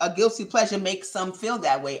guilty pleasure makes some feel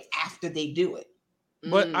that way after they do it.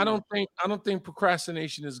 But I don't think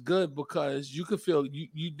procrastination is good because you could feel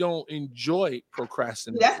you don't enjoy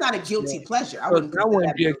procrastination. That's not a guilty pleasure. That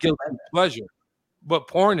wouldn't be a guilty pleasure. But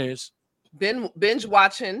porn is. Binge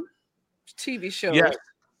watching TV shows.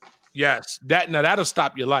 Yes. That'll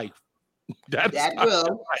stop your life. That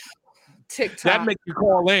will. TikTok. That make you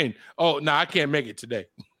call in. Oh no, I can't make it today.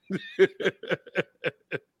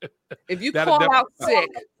 If you call out sick,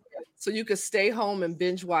 so you could stay home and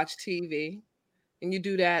binge watch TV, and you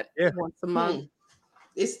do that once a month.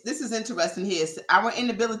 This is interesting here. Our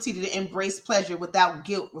inability to embrace pleasure without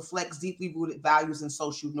guilt reflects deeply rooted values and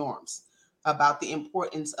social norms about the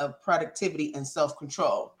importance of productivity and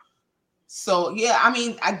self-control. So yeah, I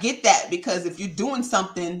mean, I get that, because if you're doing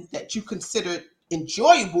something that you consider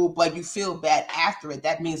enjoyable, but you feel bad after it,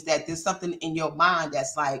 that means that there's something in your mind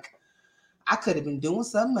that's like, I could have been doing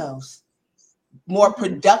something else more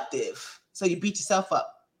productive. So you beat yourself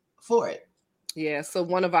up for it. Yeah. So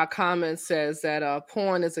one of our comments says that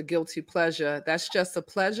porn is a guilty pleasure. That's just a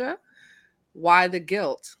pleasure. Why the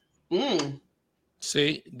guilt?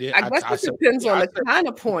 See, I guess it depends on the kind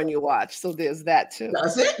of porn you watch. So there's that too.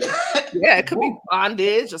 Does it? Yeah, it could be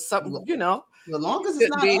bondage or something, you know. As long as it's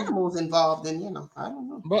not animals involved, then, you know, I don't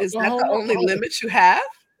know. But is that the only limit you have?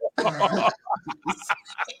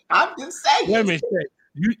 I'm just saying. Let me say,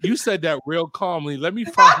 you said that real calmly. Let me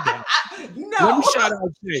find out. No. Let me shout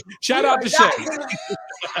out Shay. Shout out to Shay.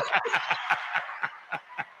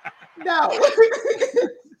 No.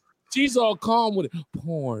 She's all calm with it.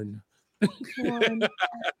 Porn.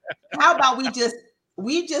 How about we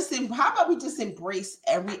just embrace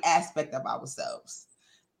every aspect of ourselves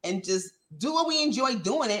and just do what we enjoy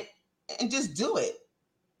doing it and just do it.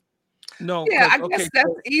 No, yeah, I guess that's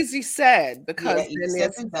easy said, because then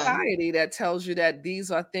there's society that tells you that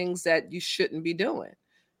these are things that you shouldn't be doing.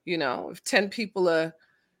 You know, if 10 people are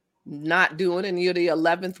not doing it and you're the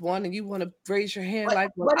 11th one and you want to raise your hand,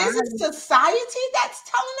 but is it society that's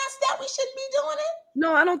telling us that we shouldn't be doing it?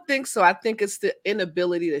 No, I don't think so. I think it's the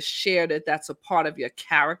inability to share that that's a part of your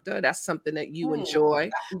character. That's something that you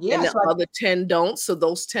enjoy. Yeah, and the other 10 don't. So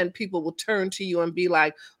those 10 people will turn to you and be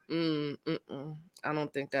like, I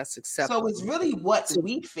don't think that's acceptable. So it's really what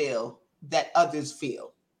we feel that others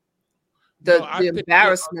feel. The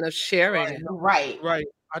embarrassment of sharing it. Right.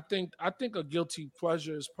 I think a guilty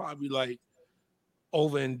pleasure is probably like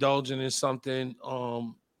overindulging in something,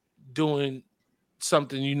 doing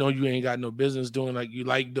something you know you ain't got no business doing, like you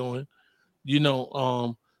like doing. You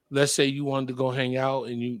know, let's say you wanted to go hang out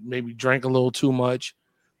and you maybe drank a little too much.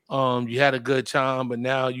 You had a good time, but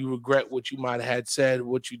now you regret what you might have had said,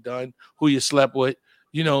 what you done, who you slept with,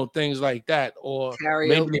 you know, things like that. Or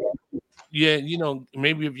maybe,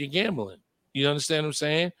 maybe if you're gambling, you understand what I'm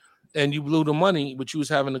saying? And you blew the money, but you was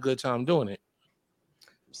having a good time doing it.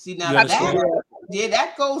 See, now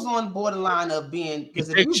that goes on borderline of being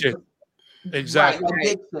addiction. Exactly.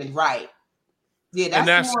 Right, addiction, right. Yeah,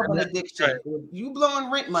 that's more of an addiction. Right. You blowing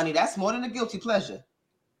rent money, that's more than a guilty pleasure.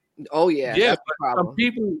 Oh yeah. Yeah,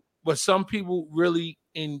 but some people really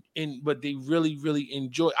but they really, really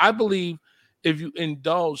enjoy. I believe if you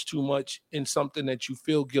indulge too much in something that you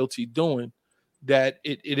feel guilty doing, that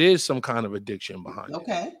it is some kind of addiction behind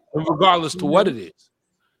it. Regardless to what it is.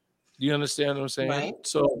 Do you understand what I'm saying? Right.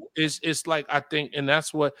 So it's like, I think, and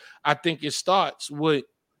that's what I think it starts with,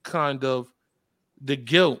 kind of the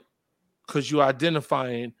guilt, because you're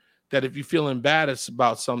identifying that if you're feeling bad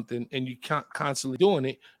about something and you can't constantly doing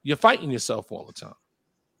it, you're fighting yourself all the time.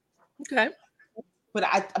 Okay. But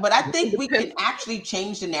I think we can actually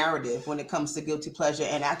change the narrative when it comes to guilty pleasure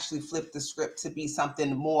and actually flip the script to be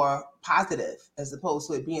something more positive as opposed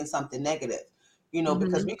to it being something negative. You know,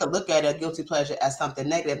 because we could look at a guilty pleasure as something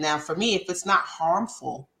negative. Now, for me, if it's not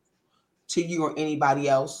harmful to you or anybody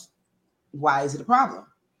else, why is it a problem?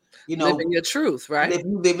 You know, living your truth, right? If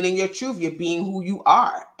you're living in your truth, you're being who you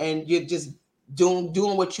are, and you're just doing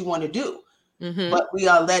what you want to do. But we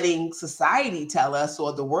are letting society tell us,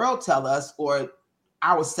 or the world tell us, or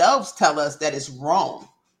ourselves tell us that it's wrong.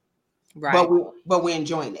 Right. But we're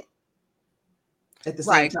enjoying it. at the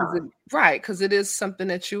same time. Because it is something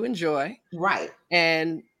that you enjoy. Right.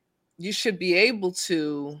 And you should be able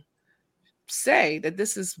to say that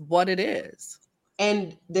this is what it is.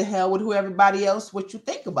 And the hell with who everybody else, what you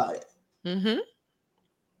think about it. Mm-hmm.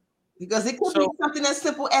 Because it could be something as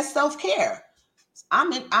simple as self-care.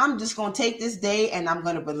 I'm just going to take this day and I'm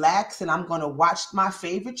going to relax and I'm going to watch my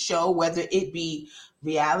favorite show, whether it be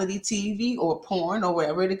reality TV or porn or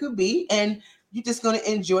wherever it could be. And you're just going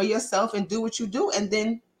to enjoy yourself and do what you do and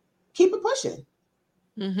then keep it pushing.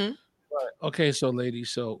 Mm-hmm. Okay, so ladies,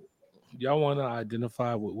 so y'all want to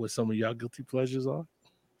identify what some of y'all guilty pleasures are?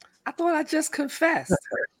 I thought I just confessed.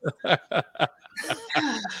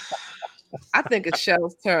 I think it's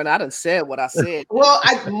Cheryl's turn. I done said what I said. Well,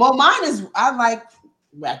 mine is I like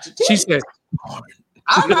ratchet TV. She said,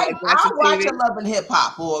 I watch a Love and Hip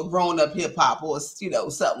Hop or Grown Up Hip Hop or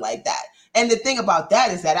something like that. And the thing about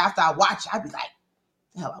that is that after I watch, I'd be like,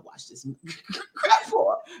 the hell I watched this crap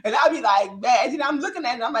for? And I'd be like, man, I'm looking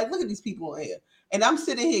at it, I'm like, look at these people on here. And I'm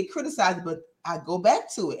sitting here criticizing, but I go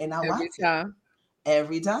back to it and I watch it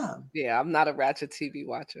every time. Yeah, I'm not a ratchet TV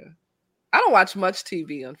watcher. I don't watch much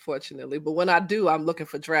TV, unfortunately, but when I do, I'm looking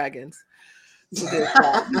for dragons. Well,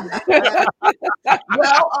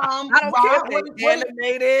 I don't care if they're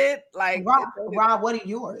animated. Like, Rob, what are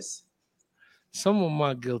yours? Some of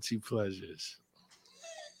my guilty pleasures.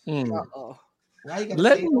 Uh-oh.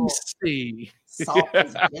 Let me see. Soft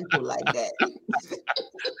and gentle like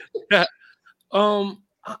that.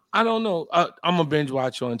 I don't know. I'm a binge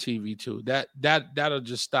watch on TV too. That'll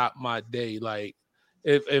just stop my day. Like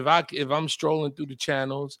if I'm strolling through the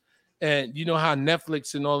channels, and you know how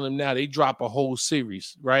Netflix and all of them now, they drop a whole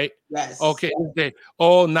series, right? Yes. Okay.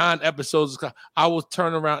 All 9 episodes. I will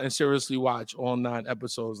turn around and seriously watch all 9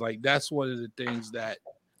 episodes. Like that's one of the things that,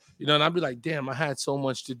 and I'd be like, damn, I had so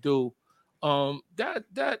much to do. That's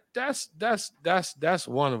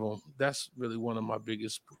one of them. That's really one of my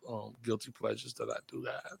biggest guilty pleasures that I do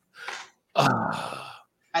have.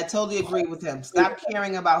 I totally agree with him. Stop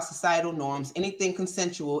caring about societal norms. Anything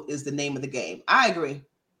consensual is the name of the game. I agree.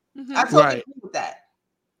 Mm-hmm. I totally agree with that.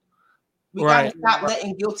 We gotta stop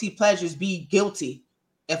letting guilty pleasures be guilty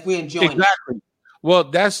if we're enjoying it. Well,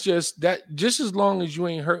 that's just that. Just as long as you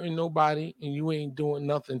ain't hurting nobody and you ain't doing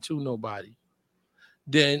nothing to nobody,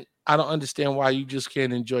 then I don't understand why you just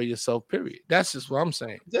can't enjoy yourself, period. That's just what I'm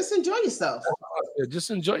saying. Just enjoy yourself. Yeah,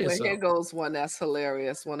 just enjoy yourself. Well, here goes one that's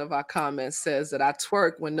hilarious. One of our comments says that I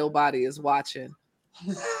twerk when nobody is watching.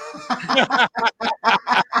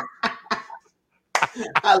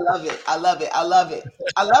 I love it. I love it. I love it.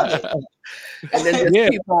 I love it. And then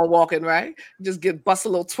just keep on walking, right? Just bust a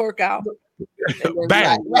little twerk out.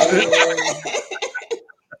 Bang.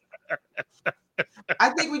 I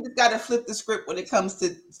think we just got to flip the script when it comes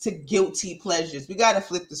to guilty pleasures. We got to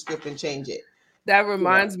flip the script and change it. That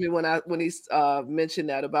reminds me when he mentioned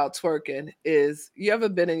that about twerking is you ever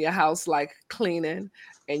been in your house like cleaning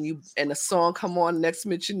and a song come on next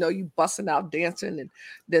minute you busting out dancing and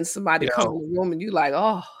then somebody come in the room and you like,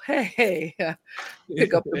 oh hey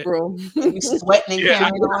pick up the broom. You sweating and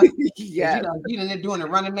carrying on. Yeah, you in there doing the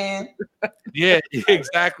Running Man. Yeah,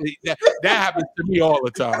 exactly. That happens to me all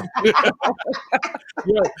the time.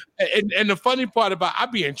 And the funny part about I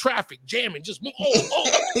be in traffic jamming, just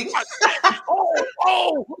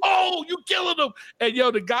oh, you killing them. And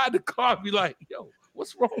the guy in the car be like, yo,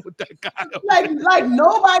 what's wrong with that guy? Like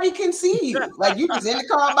nobody can see you. Like you just in the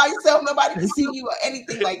car by yourself, nobody can see you or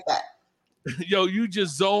anything like that. Yo, you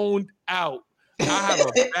just zoned out. I have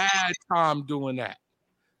a bad time doing that.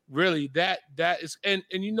 Really, that is, and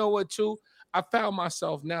you know what too? I found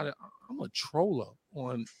myself now that I'm a troller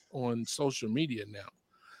on social media now.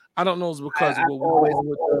 I don't know if it's because of what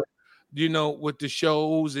we're doing with the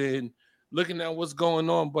shows and looking at what's going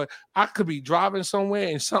on, but I could be driving somewhere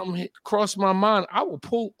and something crossed my mind. I will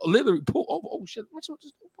literally pull over. Oh shit, what's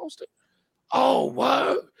this posted? Oh,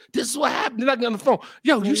 what? This is what happened. Then I get on the phone.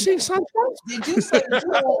 Yo, you seen something? Did you say you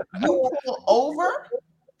pull over?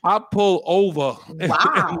 I pull over.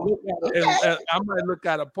 Wow. and I might look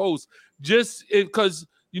at a post just because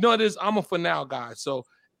it is. I'm a for now guy. So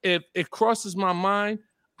if it crosses my mind,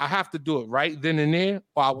 I have to do it right then and there,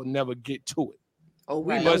 or I would never get to it. Oh,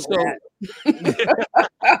 we know that.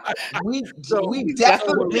 we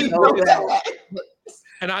definitely know that.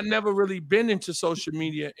 And I never really been into social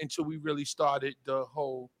media until we really started the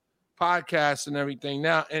whole podcast and everything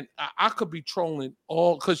now. And I could be trolling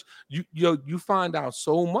all because you find out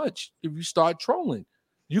so much if you start trolling.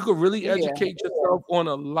 You could really educate yourself on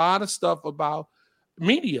a lot of stuff about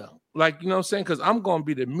media. Like, you know what I'm saying? Because I'm going to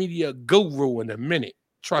be the media guru in a minute.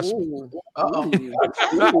 Trust me. Okay.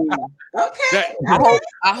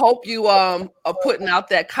 I hope you are putting out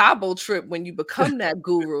that Cabo trip when you become that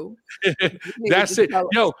guru. That's it.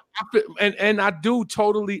 Yo, and I do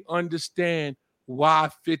totally understand why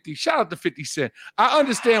 50. Shout out to 50 Cent. I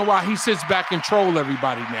understand why he sits back and troll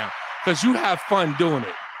everybody now, because you have fun doing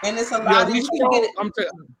it. And it's a lot of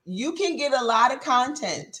you can get a lot of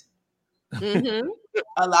content. Mm-hmm.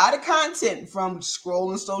 A lot of content from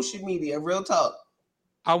scrolling social media. Real talk.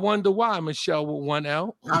 I wonder why, Michelle, with one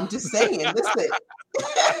L. I'm just saying. Listen.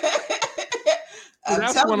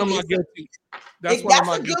 That's one of my guilty. That's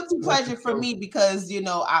a guilty pleasure for me, because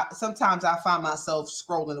sometimes I find myself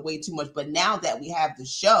scrolling way too much. But now that we have the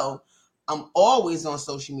show, I'm always on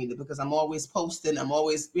social media because I'm always posting. I'm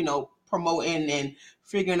always promoting and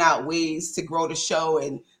figuring out ways to grow the show,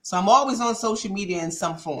 and so I'm always on social media in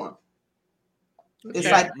some form.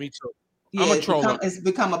 It's like me too. Yeah, I'm a troller. It's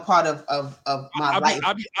become a part of my life.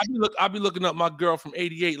 I'll be looking up my girl from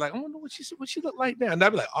 '88, like, I wonder what she look like now, and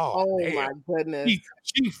I'll be like, oh my goodness,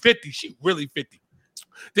 she's 50, she really 50.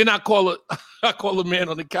 Then I call a man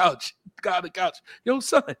on the couch, guy on the couch, yo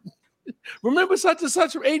son, remember such and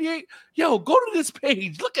such from '88? Yo, go to this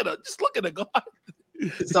page, look at her, just look at her, go.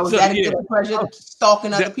 So is that a guilty pleasure,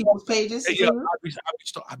 stalking other people's pages? Yeah,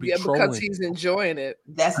 I be trolling. Because he's enjoying it.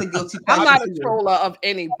 That's a guilty pleasure. I'm not a troller of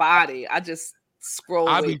anybody. I just scroll.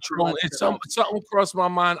 I be trolling. It's something crossed my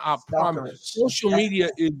mind. I promise. Social media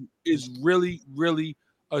is really, really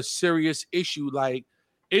a serious issue. Like,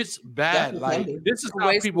 it's bad. Like, this is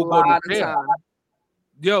how people go to jail.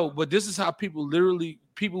 Yo, but this is how people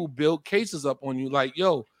build cases up on you. Like,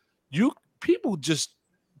 yo, people just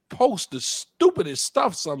post the stupidest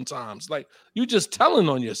stuff sometimes. Like, you just telling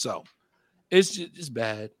on yourself. It's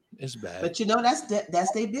bad. It's bad. But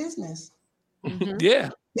that's their business. Mm-hmm. Yeah.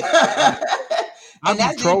 And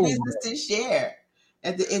that's their business to share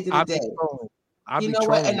at the end of the day. You know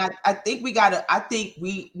what? And I think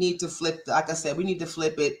we need to flip, like I said, we need to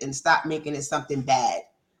flip it and stop making it something bad.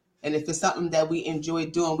 And if it's something that we enjoy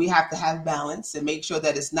doing, we have to have balance and make sure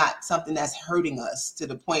that it's not something that's hurting us to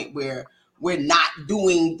the point where we're not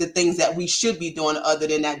doing the things that we should be doing other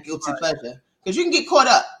than that guilty pleasure. Because you can get caught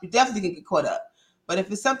up. You definitely can get caught up. But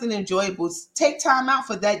if it's something enjoyable, take time out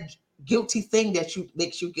for that guilty thing that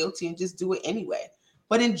makes you guilty and just do it anyway.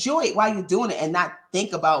 But enjoy it while you're doing it and not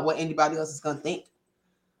think about what anybody else is going to think.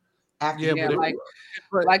 Like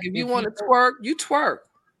if you want to twerk, you twerk.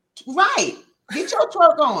 Right. Get your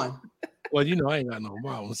twerk on. Well, I ain't got no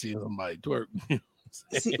problem seeing somebody twerk.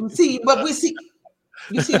 But we see...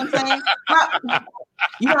 You see what I'm saying?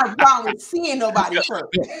 You don't have a problem with seeing nobody twerk.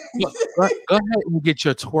 Go ahead and get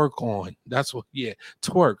your twerk on. That's what,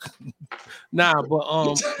 twerk. Nah,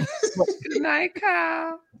 but good night,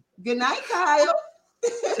 Kyle. Good night, Kyle.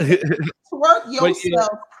 Twerk yourself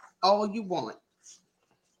all you want.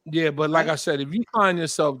 Yeah, but like I said, if you find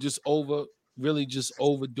yourself just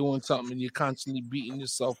overdoing something and you're constantly beating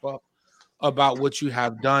yourself up about what you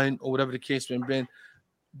have done or whatever the case may have been,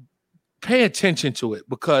 pay attention to it,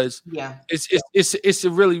 because it's a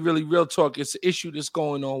really, really real talk. It's an issue that's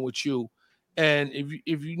going on with you. And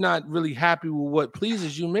if you're not really happy with what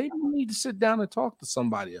pleases you, maybe you need to sit down and talk to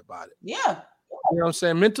somebody about it. Yeah. You know what I'm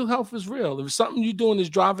saying? Mental health is real. If something you're doing is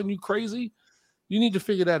driving you crazy, you need to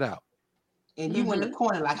figure that out. And you in the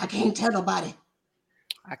corner like, I can't tell nobody.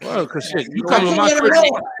 Well, because shit, you come to my crib.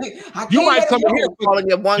 You might come in here calling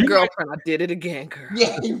your one girlfriend. I did it again, girl.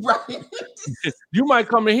 Yeah, right. You might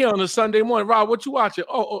come in here on a Sunday morning. Rob, what you watching?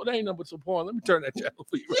 Oh, that ain't nothing but some porn. Let me turn that channel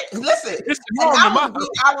for you. Listen,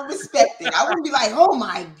 I would respect it. I wouldn't be like, oh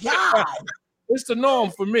my God. It's the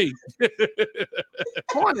norm for me.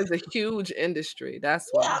 Porn is a huge industry. That's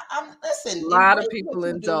why. Listen, a lot of people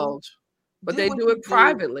indulge, but they do it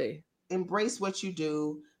privately. Embrace what you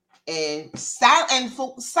do. And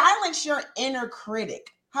silence your inner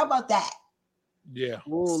critic. How about that? Yeah.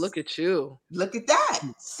 Oh, look at you. Look at that.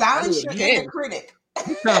 Silence your inner critic.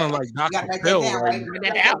 You sound like Dr. Phil right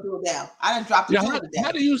now. I done dropped it down.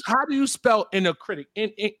 How do you spell inner critic?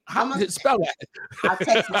 How do you spell that? I'll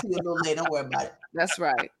text it to you a little later. Don't worry about it. That's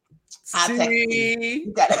right. I'll text it.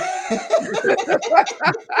 You got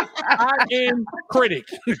I am critic.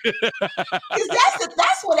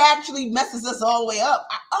 That's what actually messes us all the way up.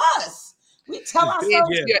 Us. We tell ourselves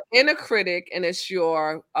it's your inner critic, and it's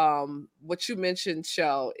your what you mentioned,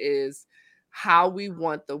 Shell, is how we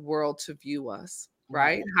want the world to view us.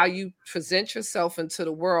 right? How you present yourself into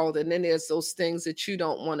the world. And then there's those things that you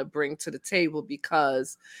don't want to bring to the table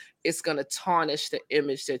because it's going to tarnish the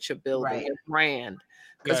image that you're building, your brand.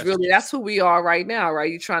 Because really, that's who we are right now,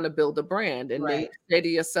 right? You're trying to build a brand. And then you say to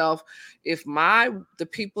yourself, if the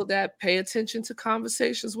people that pay attention to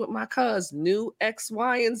conversations with my cuz knew X,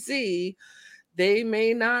 Y, and Z, they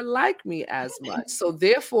may not like me as much. So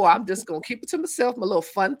therefore, I'm just going to keep it to myself, my little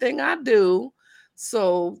fun thing I do.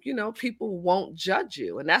 So, people won't judge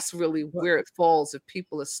you. And that's really where it falls if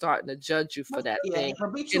people are starting to judge you for that thing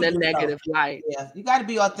in a negative light. Yeah, you got to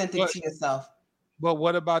be authentic to yourself. But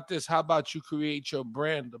what about this? How about you create your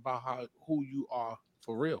brand about who you are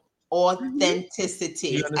for real?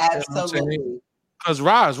 Authenticity. Absolutely. Because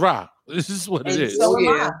Ra's Ra. This is what it is. So am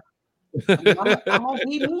I. I'm going to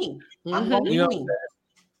be me. I'm going to be me.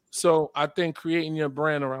 So I think creating your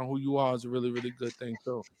brand around who you are is a really, really good thing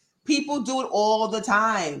too. People do it all the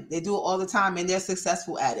time. They do it all the time and they're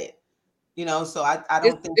successful at it. So I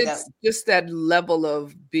don't think it's just that level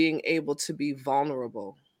of being able to be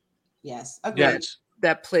vulnerable. Yes, agreed. Yes.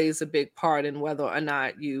 That plays a big part in whether or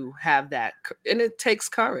not you have that. And it takes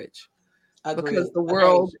courage. Agreed. Because the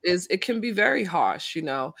world it can be very harsh.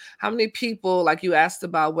 How many people, like you asked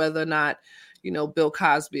about whether or not, Bill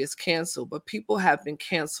Cosby is canceled, but people have been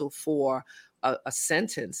canceled for a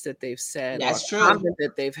sentence that they've said, that's true, comment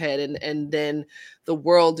that they've had, and then the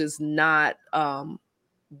world is not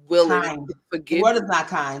willing to forgive. The world is not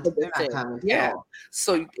kind. They're not kind. Yeah.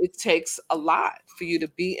 So it takes a lot for you to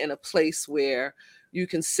be in a place where you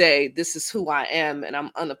can say, this is who I am, and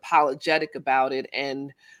I'm unapologetic about it,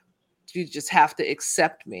 and you just have to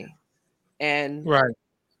accept me. And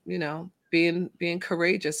being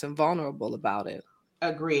courageous and vulnerable about it.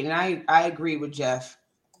 Agreed. And I agree with Jeff.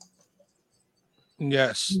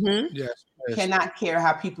 Yes. Mm-hmm. Yes. Cannot care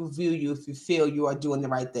how people view you if you feel you are doing the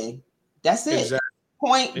right thing. That's it. Exactly.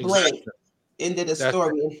 Point blank. End of the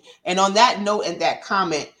story. And on that note and that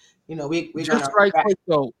comment, we're just right quick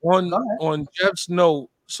though. On Jeff's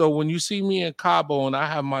note, so when you see me in Cabo and I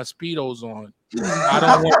have my Speedos on, I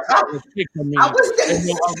don't want to pick on me.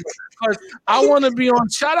 I want to be on.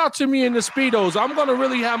 Shout out to me in the Speedos. I'm gonna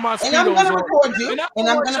really have my Speedos on. And I'm gonna record you. And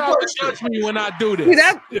I'm gonna judge me when I do this.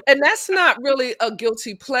 And that's not really a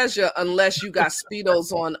guilty pleasure unless you got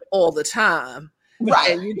Speedos on all the time,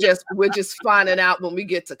 right? And we're just finding out when we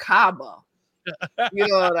get to Cabo. You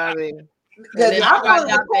know what I mean? And then he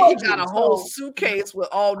got a whole suitcase with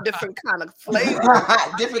all different kind of flavors,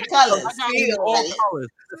 different colors. All colors.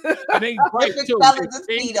 And they different colors of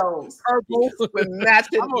Speedos. Purple with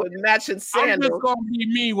matching sandals. I'm just gonna be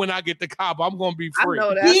me when I get to Cabo. I'm gonna be free. I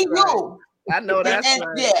know that's right. I know that's right.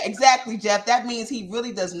 Yeah, exactly, Jeff. That means he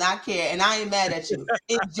really does not care, and I ain't mad at you.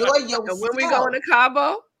 Enjoy yourself. And when we going to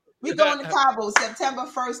Cabo? We going to Cabo September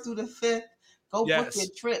 1st through the 5th. Go book your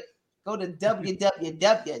trip. Go to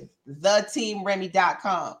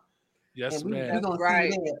www.theteamremy.com. Yes, and man. We're going to see you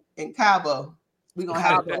there in Cabo. We're going to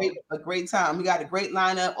have a great time. We got a great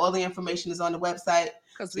lineup. All the information is on the website.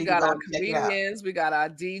 Because we got our comedians, we got our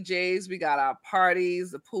DJs, we got our parties,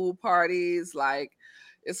 the pool parties. Like,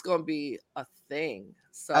 it's going to be a thing.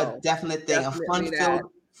 So a definite thing. A fun-filled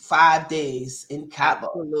 5 days in Cabo.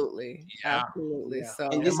 Absolutely. Yeah. Absolutely. Yeah. So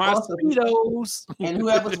and my Speedos. And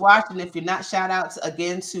whoever's watching, if you're not, shout out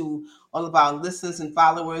again to all of our listeners and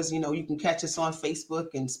followers. You can catch us on Facebook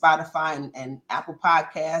and Spotify and Apple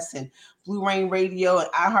Podcasts and Blue Rain Radio and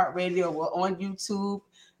iHeartRadio. We're on YouTube.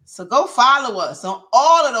 So go follow us on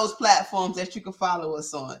all of those platforms that you can follow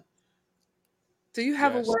us on. Do you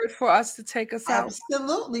have a word for us to take us out?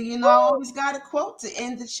 Absolutely. I always got a quote to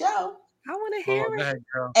end the show. I want to hear it.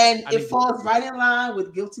 And it falls right in line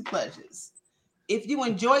with guilty pleasures. If you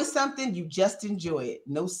enjoy something, you just enjoy it.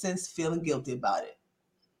 No sense feeling guilty about it.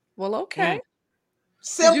 Well, okay.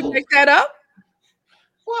 Simple. Did you make that up?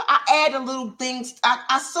 Well, I added little things.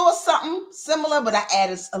 I saw something similar, but I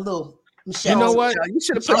added a little. Michelle, you know what? You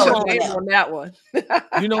should have put your name on that one.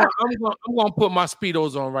 You know what? I'm gonna put my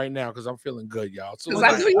Speedos on right now because I'm feeling good, y'all. So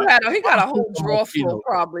I knew he got a whole drawer full.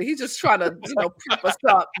 Probably he's just trying to prep us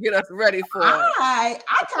up, get us ready for it. I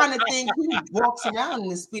kind of think he walks around in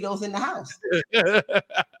the Speedos in the house.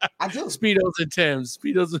 I do. Speedos and Timbs.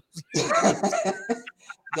 Speedos.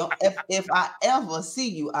 If I ever see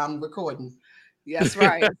you, I'm recording. Yes,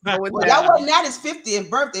 right. That wasn't at his 50th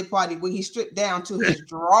birthday party when he stripped down to his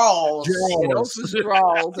drawers. Those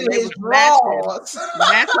drawers. To his drawers.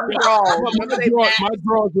 Matching drawers. My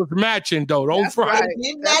drawers was matching though. Don't front. Right.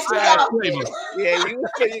 Yeah, you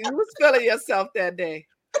was feeling yourself that day.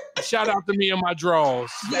 Shout out to me and my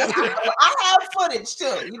draws. Yeah, I have footage too.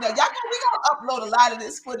 You know, y'all, we gonna upload a lot of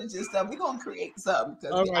this footage and stuff. We're gonna create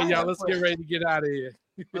something. All right, y'all, let's get ready to get out of here.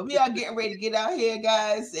 But we are getting ready to get out here,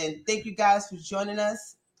 guys, and thank you guys for joining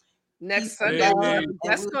us. Next Sunday, we have a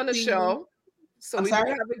guest on the show. So we do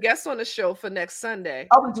have a guest on the show for next Sunday.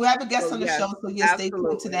 Oh, we do have a guest on the show, so yes, stay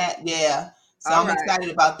tuned to that. Yeah. So I'm excited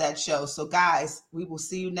about that show. So guys, we will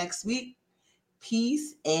see you next week.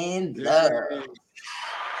 Peace and love. Bye, everybody.